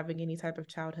about having any type of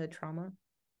childhood trauma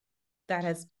that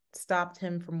has stopped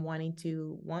him from wanting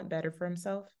to want better for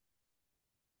himself?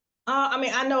 I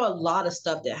mean, I know a lot of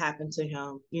stuff that happened to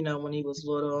him, when he was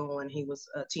little, when he was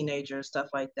a teenager, stuff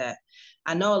like that.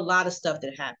 I know a lot of stuff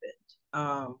that happened.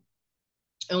 Um,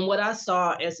 and what I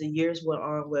saw as the years went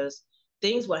on was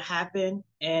things would happen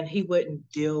and he wouldn't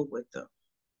deal with them.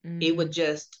 He Mm, would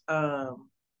just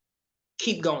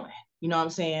keep going. You know what I'm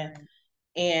saying? right.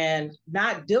 And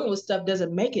not dealing with stuff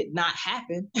doesn't make it not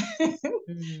happen. It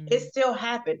Mm, still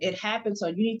happened. It happened. So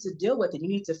you need to deal with it. You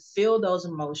need to feel those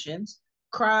emotions,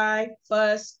 cry,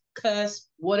 fuss, cuss,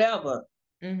 whatever.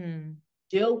 mm-hmm.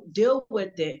 Deal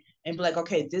with it and be like,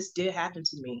 okay, this did happen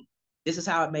to me. This is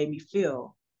how it made me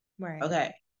feel. Right.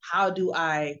 Okay, how do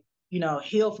I,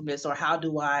 heal from this, or how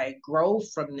do I grow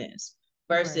from this?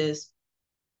 Right. Versus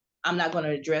I'm not going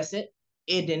to address it.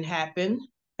 It didn't happen.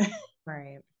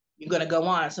 Right. You're going to go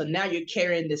on. So now you're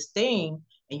carrying this thing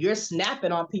and you're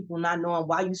snapping on people, not knowing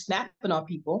why you snapping on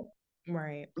people.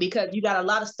 Right. Because you got a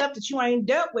lot of stuff that you ain't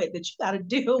dealt with that you got to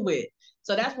deal with.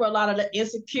 So that's where a lot of the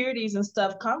insecurities and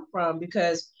stuff come from,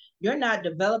 because you're not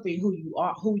developing who you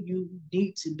are, who you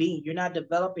need to be. You're not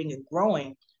developing and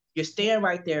growing. You're staying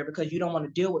right there because you don't want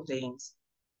to deal with things.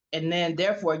 And then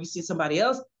therefore you see somebody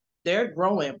else, they're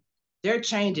growing, they're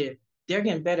changing, they're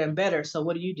getting better and better. So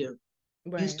what do? You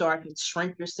Right. start to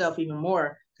shrink yourself even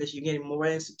more because you're getting more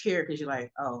insecure because you're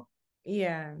like, oh,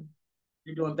 Yeah.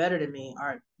 you're doing better than me,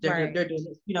 or Right. they're doing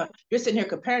this. You're sitting here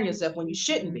comparing yourself when you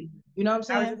shouldn't be. You know what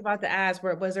I'm I was saying? just about to ask,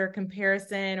 was there a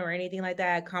comparison or anything like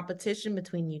that, competition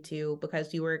between you two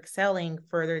because you were excelling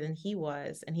further than he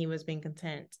was and he was being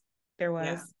content? There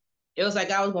Yeah. was. It was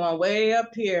like I was going way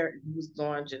up here. He was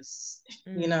going just,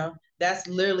 Mm, that's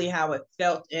literally how it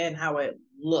felt and how it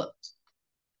looked.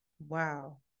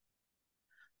 wow.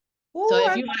 So Oh, if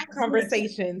our you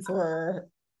conversations were.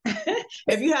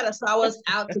 if you had a saw us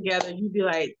out together, you'd be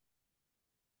like,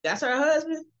 that's her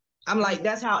husband. I'm like,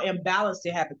 that's how imbalanced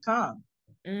it had become.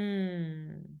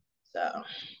 Mm, So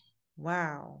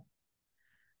wow.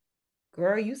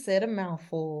 Girl, you said a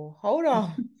mouthful. Hold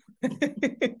on.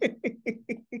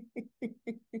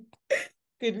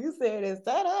 Could you say it? Is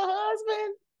that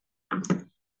her husband?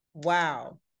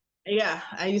 Wow. yeah,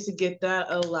 I used to get that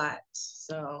a lot.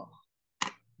 So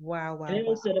Wow, and wow, it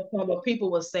wow. was to the point where people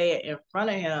would say it in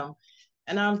front of him.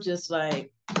 And I'm just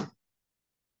like,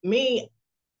 me,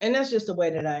 and that's just the way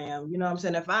that I am. You know what I'm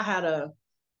saying? If I had a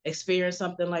experience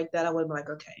something like that, I would be like,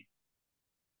 okay,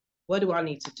 what do I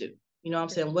need to do? You know what I'm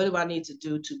saying? What do I need to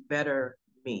do to better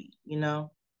me?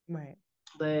 Right.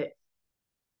 But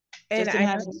And just I didn't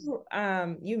have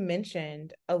know you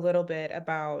mentioned a little bit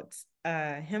about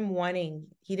him wanting,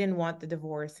 he didn't want the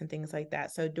divorce and things like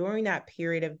that. So during that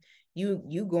period of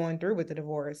you going through with the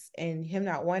divorce and him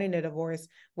not wanting a divorce,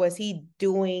 was he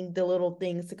doing the little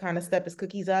things to kind of step his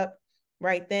cookies up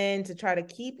right then to try to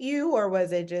keep you, or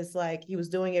was it just like he was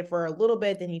doing it for a little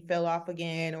bit, then he fell off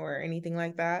again or anything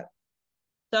like that?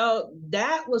 So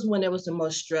that was when it was the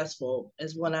most stressful,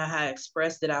 is when I had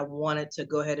expressed that I wanted to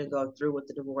go ahead and go through with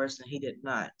the divorce and he did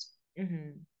not.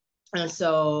 Mm-hmm. And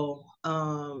so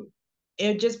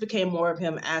it just became more of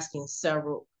him asking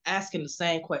the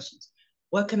same questions.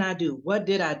 What can I do? What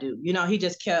did I do? He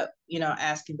just kept,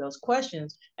 asking those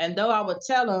questions. And though I would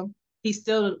tell him, he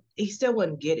still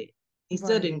wouldn't get it. He still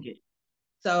Right. didn't get it.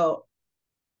 So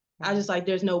I Wow. just like,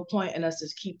 there's no point in us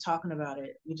just keep talking about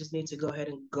it. We just need to go ahead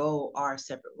and go our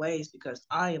separate ways because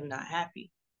I am not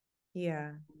happy.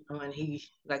 Yeah. And he,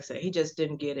 like I said, he just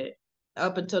didn't get it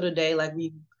up until the day like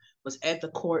we was at the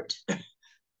court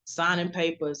signing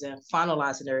papers and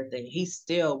finalizing everything.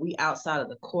 We outside of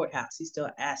the courthouse. He's still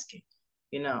asking,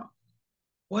 you know,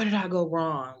 where did I go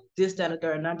wrong? This, that, and the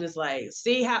third. And I'm just like,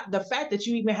 see how the fact that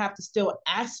you even have to still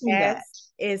ask me that.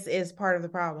 Is part of the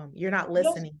problem. You're not Yes,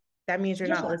 listening. That means you're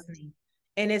not yeah, listening.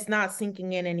 And it's not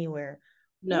sinking in anywhere. Oh,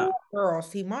 no. girl,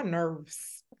 see my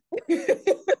nerves.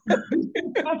 I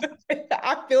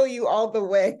feel you all the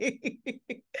way.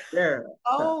 Girl.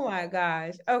 Oh my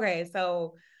gosh. Okay,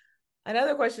 so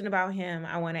another question about him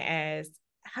I want to ask,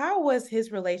 how was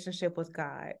his relationship with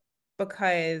God?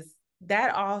 Because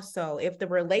that also, if the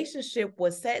relationship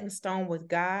was set in stone with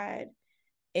God,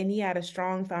 and he had a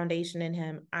strong foundation in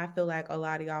him, I feel like a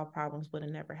lot of y'all problems would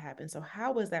have never happened. So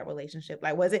how was that relationship?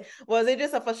 Like, was it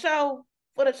just a for show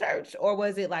for the church, or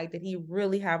was it like, did he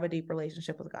really have a deep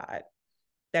relationship with God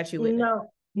that you witnessed?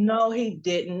 No, he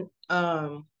didn't.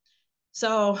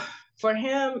 So for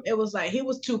him, it was like he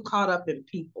was too caught up in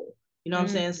people. You know what I'm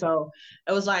saying? Mm, So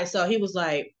it was like, so he was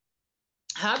like,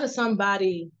 how does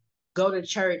somebody go to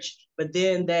church, but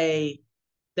then they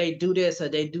do this or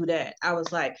they do that? I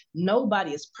was like,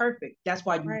 nobody is perfect. That's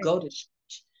why you right, go to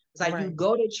church. It's like you right,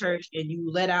 go to church and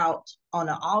you let out on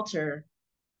an altar,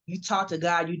 you talk to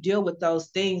God, you deal with those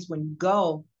things when you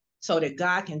go so that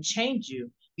God can change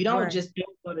you. You don't right, just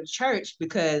go to church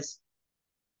because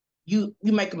you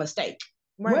make a mistake.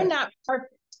 We're right, not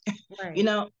perfect, you right.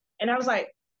 know? And I was like,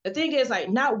 the thing is, like,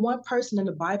 not one person in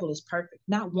the Bible is perfect.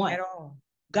 Not one. At all.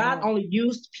 At God all. only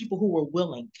used people who were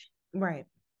willing. Right.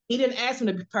 He didn't ask them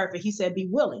to be perfect. He said, be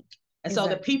willing. And so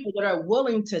the Exactly. people that are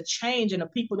willing to change and the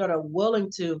people that are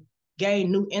willing to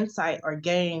gain new insight or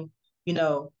gain, you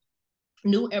know,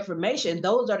 new information,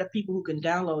 those are the people who can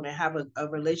download and have a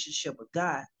relationship with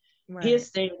God. Right. His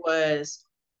thing was,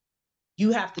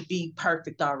 you have to be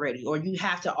perfect already, or you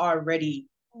have to already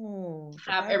Oh,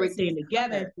 the have Bible says, everything come as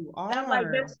together. you And I'm like,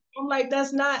 are.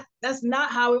 that's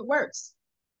not how it works.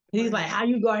 He's like, Right. how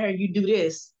you go here and you do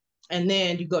this, and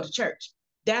then you go to church.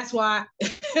 that's why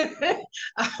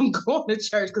I'm going to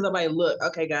church, because I'm like, look,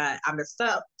 okay, God, I messed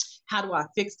up. How do I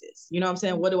fix this? You know what I'm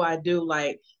saying? What do I do?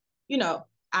 Like, you know,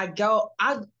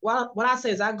 what I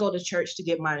say is I go to church to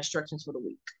get my instructions for the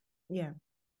week. Yeah.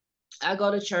 I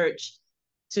go to church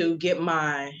to get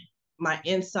my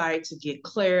insight, to get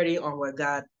clarity on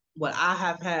what I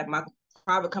have had my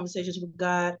private conversations with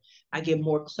God. I get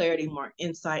more clarity, more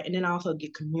insight, and then I also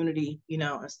get community,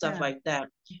 and stuff Yeah. like that.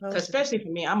 Because Fellowship. especially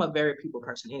for me, I'm a very people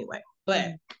person anyway. But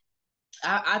Mhm.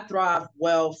 I thrive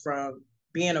well from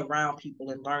being around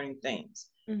people and learning things.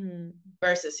 Mhm.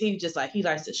 Versus he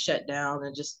likes to shut down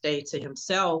and just stay to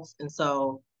himself. And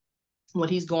so when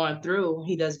he's going through,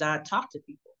 he does not talk to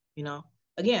people.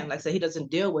 Again, like I said, he doesn't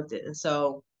deal with it. And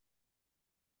so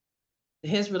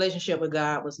his relationship with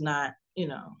God was not,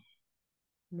 was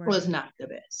Right. not the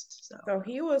best. So So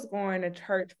he was going to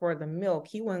church for the milk.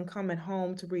 He wasn't coming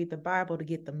home to read the Bible to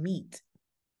get the meat.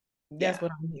 That's yeah,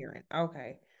 what I'm hearing.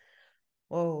 Okay.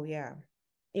 Oh, yeah.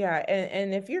 Yeah,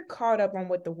 and if you're caught up on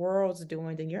what the world's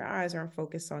doing, then your eyes aren't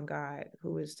focused on God,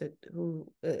 who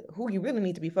you really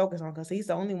need to be focused on, because He's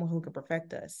the only one who can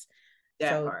perfect us. that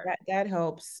So part. that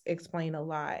helps explain a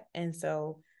lot. And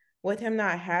so, with him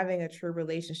not having a true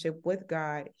relationship with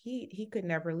God, he could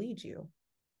never lead you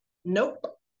Nope.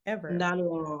 ever, Not at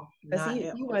all. because Not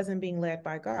at he all. wasn't being led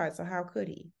by God. So how could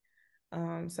he?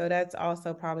 So that's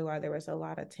also probably why there was a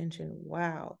lot of tension.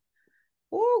 Wow.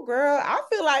 Oh, girl, I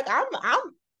feel like I'm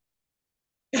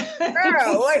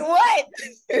girl, like what?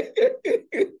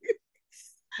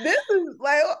 This is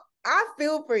like I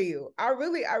feel for you. I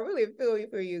really feel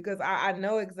for you, because I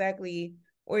know exactly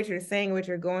what you're saying, what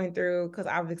you're going through, because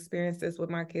I've experienced this with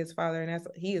my kid's father, and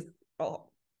he is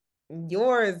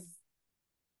yours.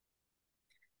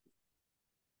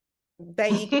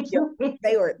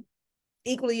 They were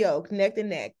equally yoked, neck to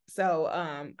neck. So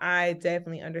I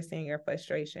definitely understand your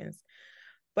frustrations.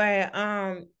 But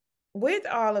with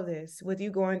all of this, with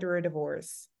you going through a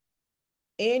divorce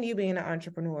and you being an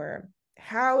entrepreneur,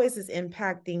 how is this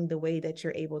impacting the way that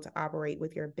you're able to operate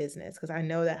with your business? Because I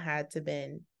know that had to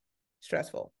been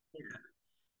stressful. Yeah.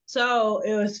 So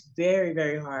it was very,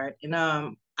 very hard. And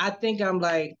I think I'm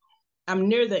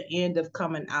near the end of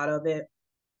coming out of it,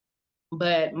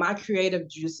 but my creative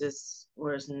juices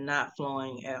was not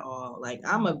flowing at all. Like,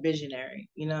 I'm a visionary,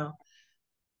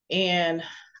 and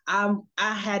I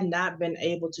had not been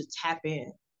able to tap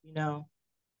in,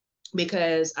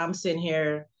 because I'm sitting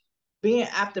here being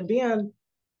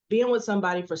with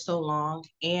somebody for so long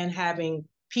and having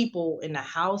people in the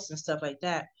house and stuff like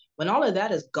that. When all of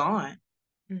that is gone,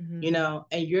 Mm-hmm.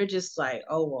 and you're just like,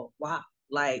 oh, well, wow.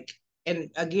 Like, and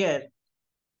again,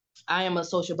 I am a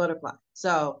social butterfly.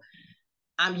 So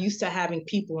I'm used to having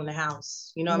people in the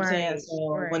house. You know what I'm saying? Right, So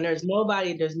when right, there's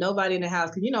nobody in the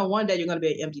house, because one day you're gonna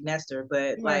be an empty nester,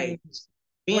 but right. like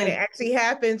When it being actually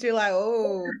happens, you're like,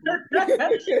 oh.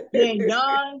 being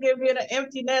young and being an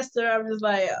empty nester, I'm just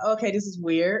like, okay, this is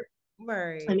weird. And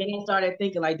Right. then I started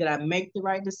thinking, like, did I make the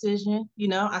right decision?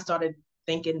 I started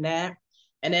thinking that.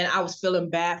 And then I was feeling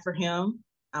bad for him.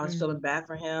 I was feeling bad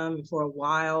for him for a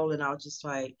while. And I was just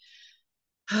like,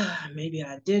 maybe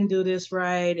I didn't do this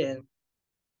right. And,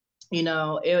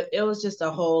 it was just a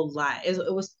whole lot. It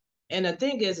was, and the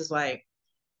thing is like,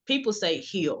 people say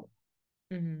heal.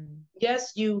 Mm-hmm.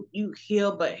 Yes, you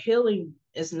heal, but healing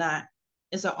is not,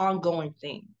 it's an ongoing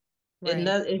thing. Right.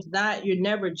 It's not, you're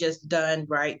never just done,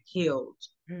 right, healed,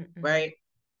 Mm-mm. right?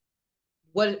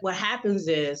 What happens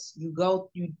is you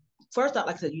first off,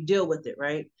 like I said, you deal with it,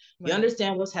 right? You Right.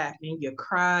 understand what's happening, you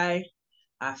cry.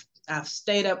 I've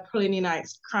stayed up plenty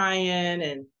nights crying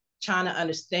and trying to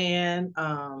understand.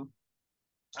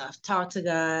 I've talked to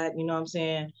God, you know what I'm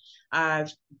saying?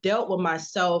 I've dealt with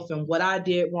myself and what I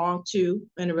did wrong too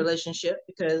in a relationship,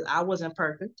 because I wasn't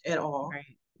perfect at all.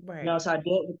 Right. Right. So I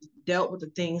dealt with the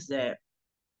things that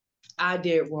I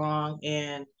did wrong,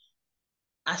 and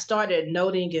I started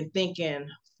noting and thinking,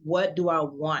 what do I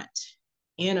want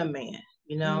in a man?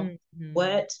 Mm-hmm.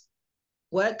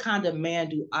 What kind of man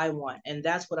do I want? And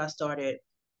that's what I started,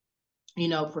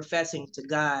 professing to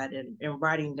God and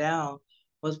writing down,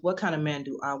 was what kind of man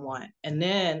do I want? And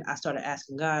then I started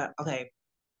asking God, okay,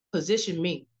 position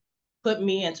me, put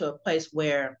me into a place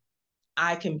where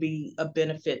I can be a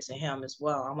benefit to him as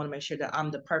well. I want to make sure that I'm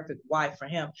the perfect wife for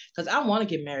him, because I want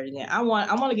to get married again. I want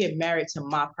to get married to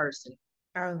my person.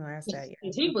 I was gonna ask that,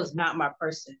 Because yeah. he was not my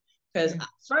person. Because Mm.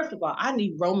 first of all, I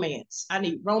need romance. I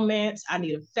need romance. I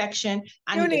need affection.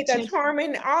 I You need need the attention.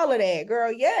 charming, all of that,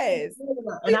 girl. Yes.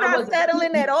 And He I not wasn't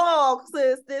settling getting at all,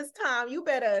 sis, this time. You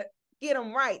better get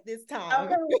him right this that. time.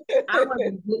 Okay. I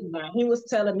wasn't getting that. He was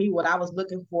telling me what I was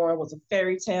looking for was a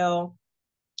fairy tale.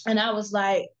 And I was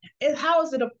like, how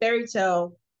is it a fairy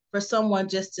tale for someone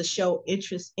just to show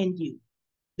interest in you,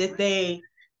 that they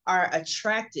are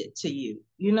attracted to you,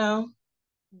 you know?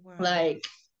 Wow. Like,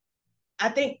 I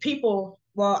think people,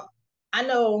 well, I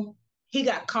know he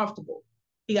got comfortable.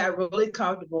 He got really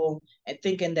comfortable and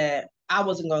thinking that I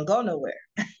wasn't going to go nowhere.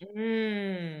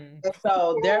 Mm. And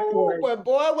so, Ooh, therefore, but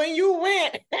boy, when you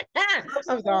went,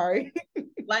 I'm sorry.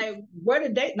 like, where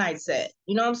the date nights at?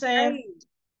 You know what I'm saying?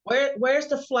 Right. Where's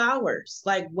the flowers?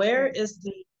 Like, where Right. is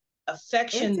the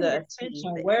affection, the Intimacy,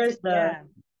 attention? the Where's the, yeah.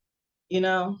 you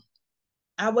know,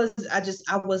 I was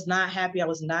not happy. I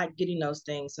was not getting those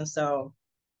things. And so,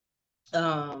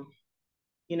 um,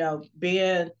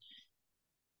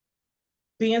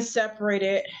 being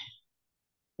separated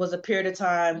was a period of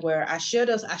time where I should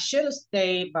have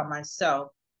stayed by myself,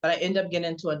 but I ended up getting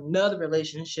into another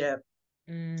relationship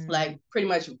Mm. like pretty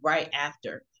much right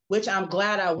after, which I'm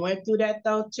glad I went through that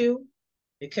though too,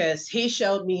 because he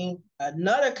showed me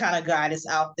another kind of guy that's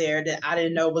out there that I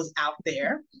didn't know was out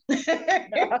there.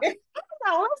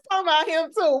 No, let's talk about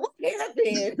him too. What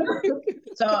happened?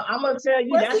 So I'm gonna tell you,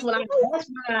 Was he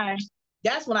cute?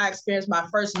 that's when I experienced my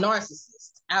first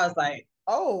narcissist. I was like,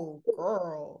 Oh,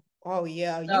 girl. Oh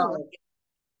yeah, you ran.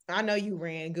 so I know you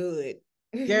ran good.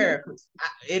 yeah,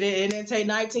 it didn't take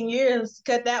 19 years to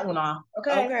cut that one off.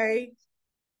 Okay. Okay.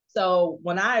 So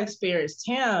when I experienced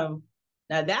him,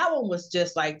 now that one was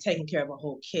just like taking care of a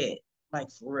whole kid, like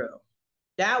for real.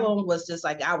 That Mm. one was just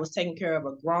like I was taking care of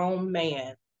a grown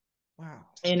man. Wow.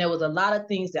 And there was a lot of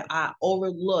things that I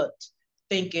overlooked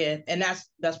thinking, and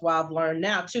that's why I've learned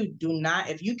now too. Do not,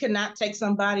 if you cannot take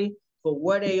somebody for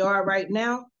where they are right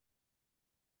now,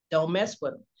 don't mess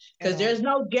with them. At Because all. there's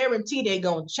no guarantee they're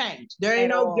gonna change. There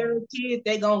ain't At no all. guarantee if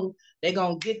they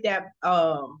gonna get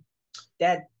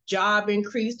that job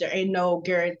increase. There ain't no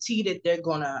guarantee that they're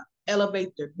gonna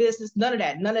elevate their business. None of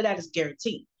that. None of that is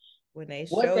guaranteed. When they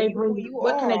What show they you bring who you, you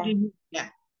what can they are. give you now?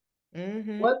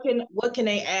 Mm-hmm. What can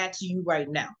they add to you right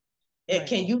now? Right.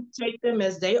 Can you take them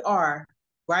as they are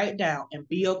right now and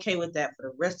be okay with that for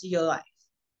the rest of your life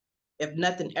if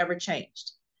nothing ever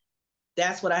changed?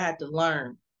 That's what I had to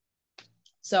learn.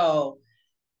 So,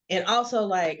 and also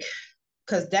like,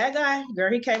 cause that guy,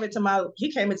 girl, he came into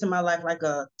my life like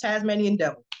a Tasmanian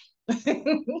devil.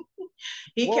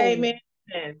 He came Whoa. in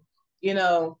and you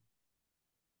know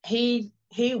he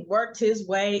worked his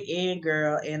way in,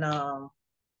 girl, and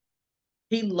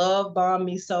he love bombed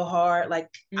me so hard. Like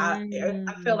I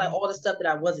feel like Mm. all the stuff that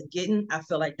I wasn't getting, I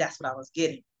feel like that's what I was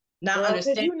getting. Not Girl, because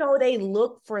understand. you know they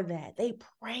look for that. They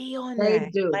prey on They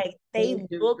that. do. Like They they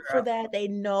do, look for girl. that. They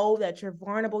know that you're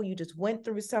vulnerable. You just went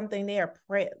through something. They are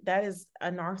that is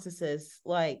a narcissist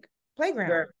like Girl.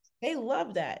 playground. They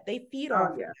love that. They feed Oh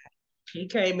off of yeah. that. He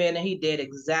came in and he did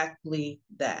exactly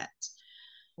that.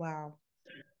 Wow.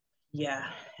 Yeah.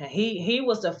 And he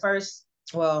was the first,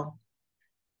 well,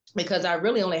 because I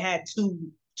really only had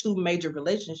two major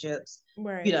relationships, you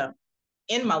Right. know,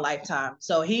 in my lifetime.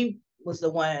 So he was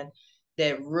the one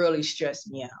that really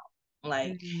stressed me out.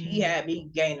 Like he Mm. had me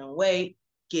gaining weight,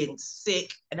 getting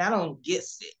sick, and I don't get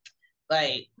sick.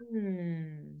 Like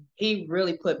Hmm. he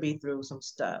really put me through some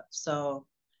stuff. So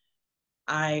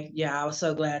I was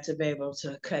so glad to be able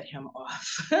to cut him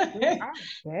off. Girl, I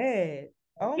bet.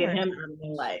 Oh Get my him out of my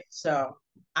life. So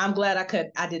I'm glad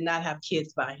I did not have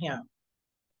kids by him.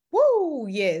 Woo,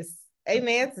 yes.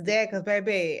 Amen to that, because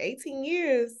baby, 18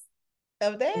 years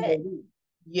of that.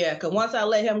 Yeah, because once I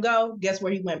let him go, guess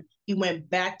where he went? He went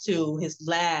back to his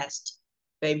last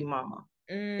baby mama.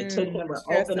 It took him with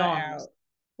Stress open her arms.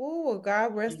 out. Ooh,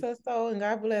 God rest her soul and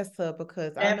God bless her,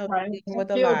 because I That know part, she's dealing I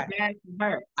with a feel lot. bad for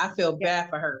her. I feel Yeah. bad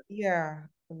for her. Yeah.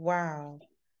 Wow.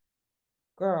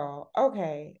 Girl.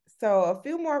 Okay. So a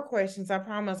few more questions. I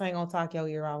promise I ain't gonna talk your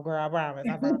ear off, girl. I promise.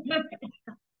 I promise.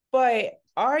 But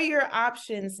are your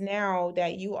options now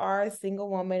that you are a single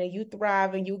woman and you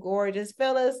thrive and you gorgeous,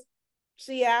 fellas?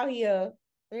 She out here.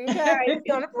 Okay,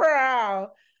 she on the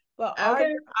prowl. But are Okay.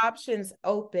 your options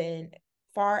open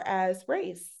far as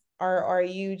race? Or are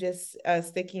you just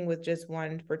sticking with just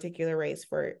one particular race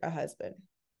for a husband?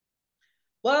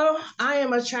 Well, I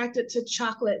am attracted to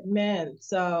chocolate men.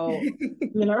 So,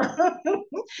 you know,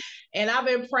 and I've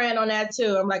been praying on that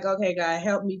too. I'm like, okay, God,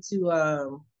 help me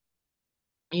to,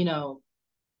 you know,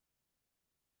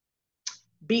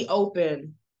 be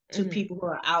open to Mhm. people who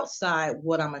are outside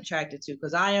what I'm attracted to.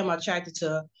 Because I am attracted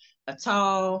to a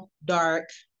tall, dark,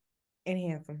 And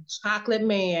handsome. chocolate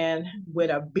man with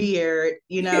a beard,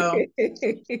 you know.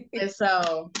 And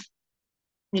so,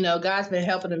 God's been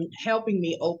helping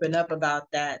me open up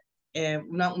about that. And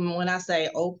when I say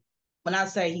open, when I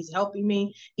say he's helping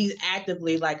me, he's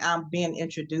actively like I'm being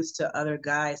introduced to other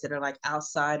guys that are like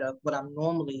outside of what I'm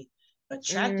normally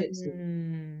attracted to.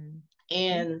 Mm. You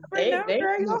And never know, they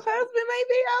girl. Your husband may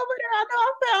be over there. I know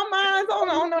I found mine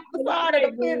on the other side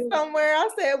of the fence somewhere. I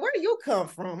said, where you come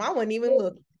from? I wasn't even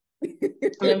looking.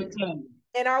 let me tell you.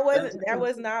 And I wasn't, that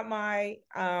was not my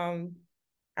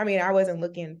I mean, I wasn't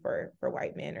looking for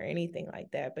white men or anything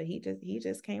like that, but he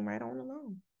just came right on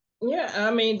along. Yeah,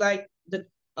 I mean, like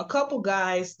a couple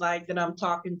guys like that I'm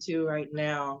talking to right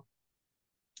now,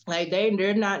 like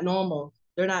they're not normal.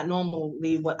 They're not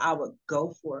normally what I would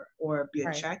go for or be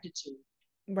Right. attracted to.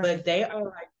 Right. But they are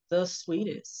like the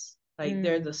sweetest. Like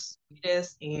they're Mm. the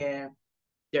sweetest and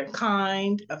they're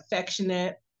kind,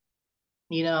 affectionate,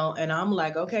 and I'm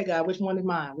like, okay, God, which one is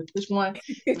mine? Which one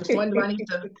do I need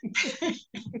to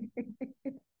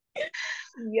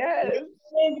Yes.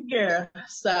 girl?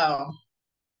 So,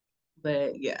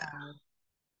 but yeah.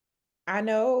 I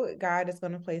know God is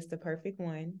going to place the perfect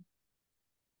one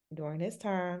during his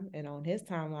time and on his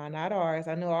timeline, not ours.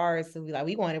 I know ours will be like,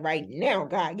 we want it right now,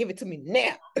 God, give it to me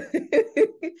now.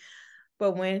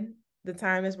 But when the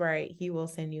time is right, he will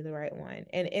send you the right one.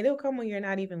 And it'll come when you're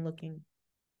not even looking,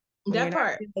 when you're That not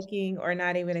part. even looking or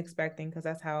not even expecting, because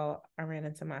that's how I ran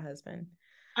into my husband.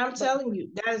 I'm But telling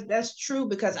you, that's true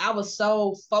because I was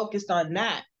so focused on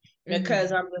that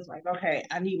because mm-hmm. I'm just like, okay,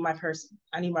 I need my person.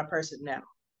 I need my person now.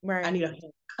 I Right, need a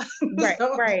right, so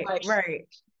it's right, like right.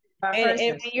 my And person.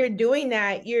 when you're doing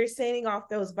that, you're sending off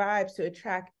those vibes to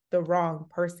attract the wrong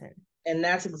person. And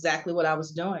that's exactly what I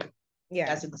was doing. Yeah,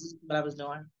 That's exactly what I was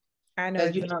doing. I know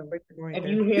Because exactly what you're going if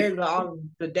through. you hear all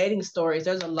the dating stories,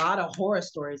 there's a lot of horror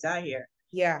stories out here.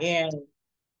 Yeah, And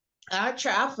I've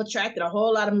attracted a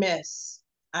whole lot of mess.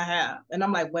 I have. And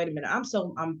I'm like, wait a minute,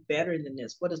 I'm better than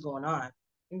this. What is going on?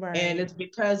 And right, it's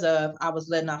because of I was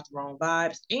letting off the wrong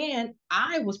vibes. And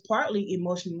I was partly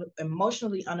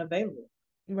emotionally unavailable.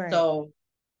 right. So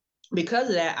because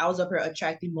of that, I was up here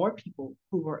attracting more people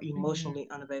who were Mm-hmm. emotionally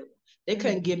unavailable. They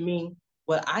couldn't Mm-hmm. give me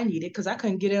what I needed because I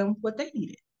couldn't get them what they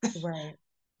needed. Right,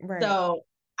 right. So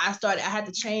I had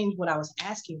to change what I was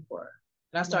asking for.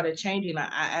 And I Right, started changing. I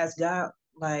asked God,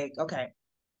 like, okay,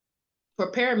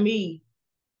 prepare me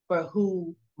for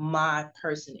who my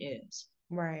person is.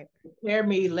 right. Prepare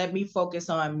me, let me focus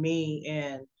on me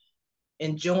and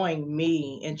enjoying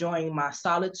my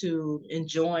solitude,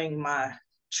 enjoying my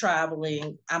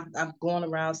traveling. I'm going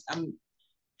around, I'm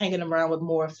hanging around with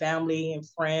more family and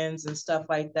friends and stuff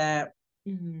like that,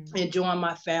 Mm-hmm. enjoying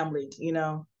my family.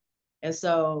 And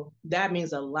so that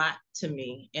means a lot to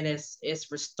me. And it's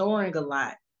restoring a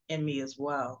lot in me as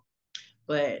well.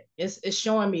 But it's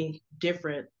showing me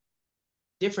different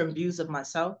views of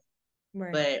myself,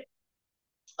 Right, but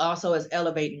also it's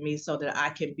elevating me so that I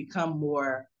can become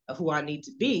more of who I need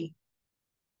to be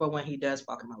for when he does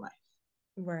walk in my life.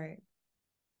 right.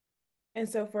 And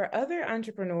so for other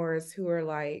entrepreneurs who are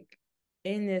like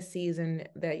in this season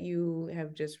that you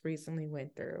have just recently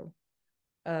went through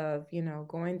of,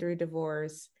 going through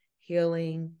divorce,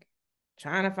 healing,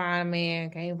 trying to find a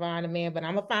man, can't find a man, but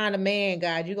I'm gonna find a man,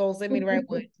 God, you gonna send me the right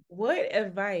one. What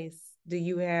advice do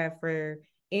you have for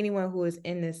anyone who is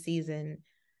in this season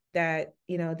that,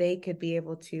 they could be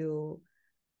able to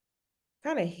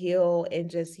kind of heal and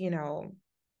just,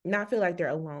 not feel like they're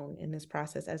alone in this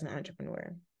process as an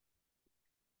entrepreneur?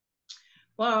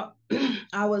 Well,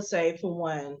 I would say for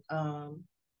one,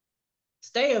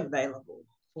 stay available.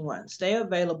 For one, stay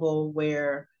available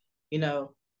where you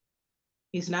know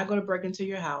he's not going to break into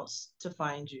your house to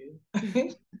find you.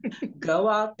 Go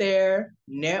out there,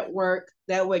 network.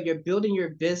 That way, you're building your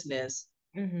business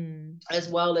Mm-hmm. as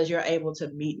well as you're able to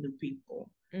meet new people.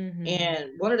 Mm-hmm. And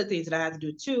one of the things that I had to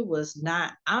do too was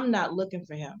I'm not looking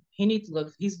for him. He's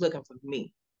looking for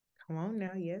me. Come on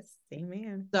now. Yes.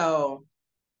 Amen. So,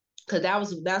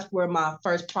 because that's where my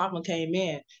first problem came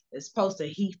in. It's supposed to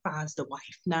he finds the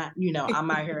wife, not,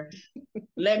 I'm out here,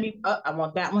 I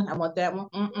want that one, I want that one.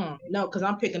 No, because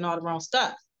I'm picking all the wrong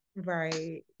stuff.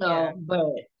 Right. Yeah.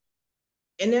 So,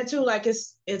 and then too, like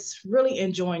it's really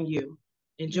enjoying you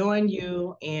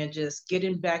and just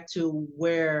getting back to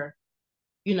where,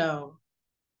 you know,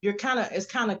 it's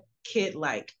kind of kid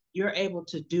like. You're able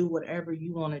to do whatever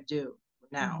you want to do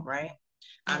now, Mm-hmm. right?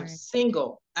 I'm Right.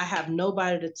 single. I have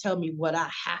nobody to tell me what I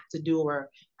have to do, or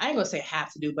I ain't gonna say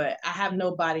have to do, but I have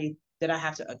nobody that I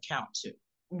have to account to.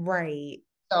 Right.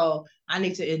 So I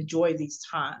need to enjoy these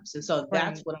times. And so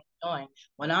that's Right. what I'm doing.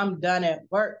 When I'm done at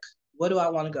work, what do I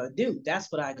want to go do?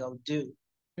 That's what I go do.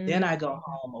 Then I go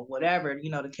Mm-hmm. home or whatever,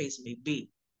 the case may be.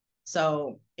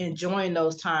 So enjoying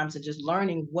those times and just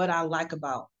learning what I like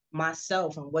about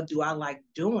myself and what do I like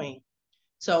doing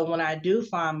So when I do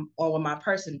find, or when my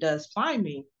person does find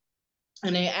me,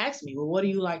 and they ask me, well, what do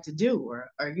you like to do?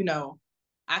 Or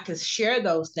I could share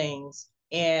those things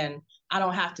and I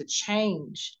don't have to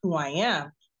change who I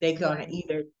am. They're going to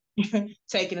Right. either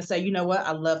take it and say, you know what,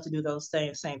 I love to do those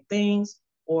same things,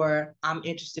 or I'm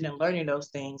interested in learning those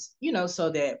things,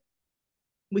 so that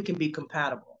we can be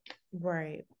compatible.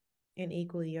 Right. And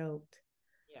equally yoked.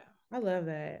 Yeah. I love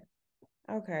that.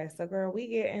 Okay, so girl, we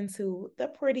get into the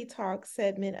pretty talk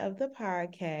segment of the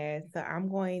podcast. So I'm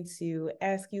going to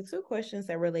ask you two questions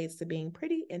that relates to being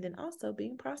pretty and then also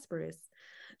being prosperous.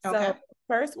 So Okay.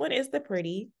 first one is the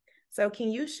pretty. So can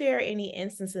you share any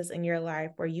instances in your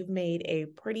life where you've made a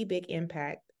pretty big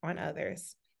impact on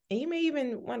others? And you may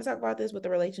even want to talk about this with the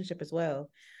relationship as well.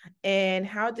 And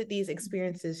how did these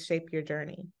experiences shape your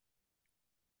journey?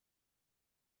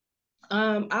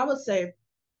 I would say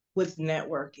with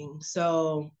networking.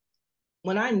 So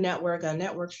when I network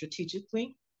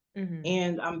strategically, Mm-hmm.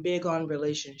 and I'm big on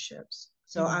relationships.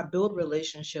 So I Mm-hmm. build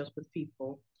relationships with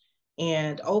people.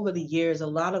 And over the years, a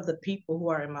lot of the people who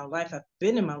are in my life have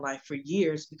been in my life for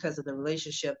years because of the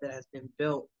relationship that has been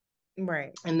built.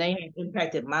 Right. And they have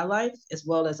impacted my life as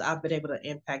well as I've been able to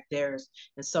impact theirs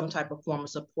in some type of form of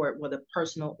support, whether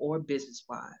personal or business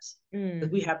wise. Because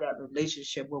we Mm-hmm. have that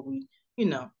relationship where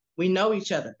we know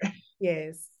each other.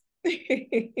 Yes.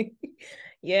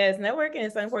 Yes, networking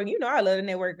is so important. You know, I love the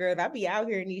network, girls. I be out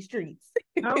here in these streets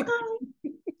Okay.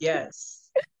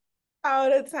 Yes. all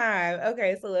the time.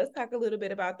 Okay, so let's talk a little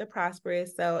bit about the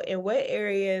prosperous. So, in what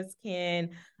areas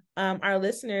can our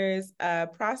listeners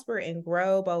prosper and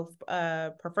grow both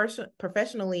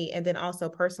professionally and then also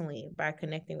personally by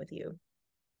connecting with you?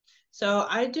 So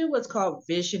I do what's called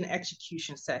vision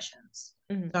execution sessions.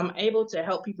 Mm-hmm. So I'm able to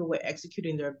help people with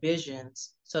executing their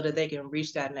visions so that they can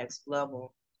reach that next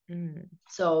level. Mm-hmm.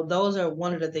 So those are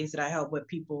one of the things that I help with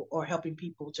people, or helping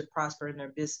people to prosper in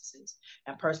their businesses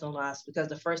and personal lives. Because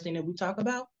the first thing that we talk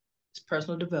about is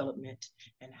personal development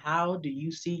and how do you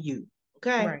see you?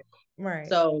 Okay. Right, right.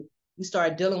 So we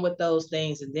start dealing with those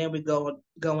things, and then we go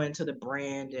into the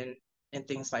brand and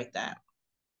things like that.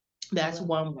 I That's love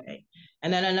one way.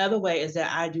 And then another way is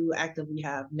that I do actively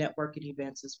have networking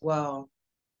events as well.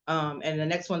 And the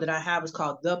next one that I have is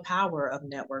called The Power of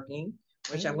Networking,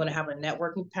 which I'm it. going to have a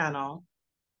networking panel.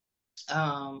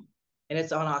 And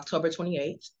it's on October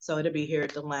 28th. So it'll be here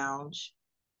at the lounge.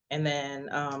 And then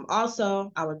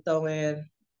also, I would throw in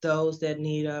those that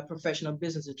need a professional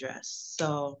business address.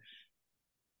 So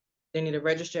they need a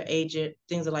registered agent,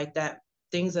 things like that,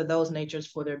 things of those natures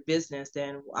for their business.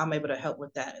 Then I'm able to help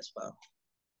with that as well.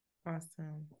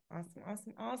 Awesome. Awesome.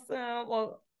 Awesome. Awesome.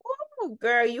 Well, ooh,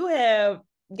 girl, you have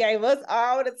gave us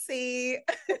all the tea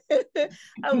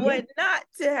of what not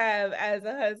to have as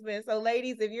a husband. So,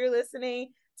 ladies, if you're listening,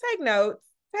 take notes.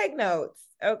 Take notes,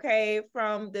 okay,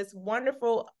 from this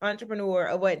wonderful entrepreneur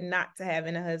of what not to have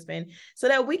in a husband, so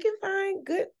that we can find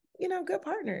good, good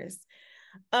partners.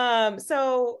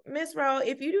 So Miss Rowe,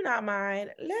 if you do not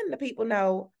mind letting the people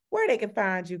know where they can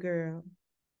find you, girl.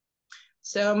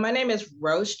 So my name is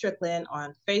Rose Strickland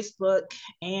on Facebook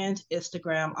and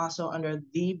Instagram, also under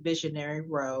The Visionary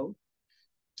Row.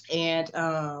 And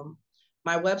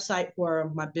my website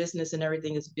for my business and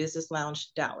everything is Business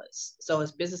Lounge Dallas. So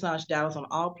it's Business Lounge Dallas on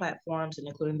all platforms, and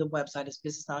including the website is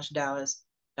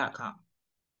businessloungedallas.com.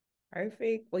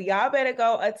 Perfect. Well, y'all better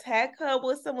go attack her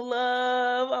with some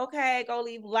love. Okay. Go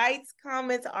leave likes,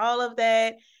 comments, all of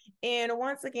that. And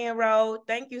once again, Ro,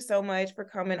 thank you so much for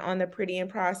coming on the Pretty and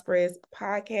Prosperous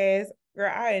podcast.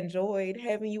 Girl, I enjoyed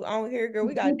having you on here. Girl,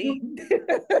 we got deep.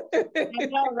 I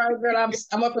know, right, girl?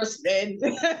 I'm up for spin.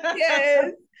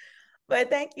 Yes. But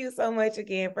thank you so much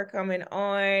again for coming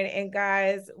on. And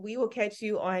guys, we will catch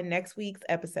you on next week's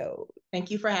episode. Thank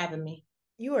you for having me.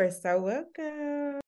 You are so welcome.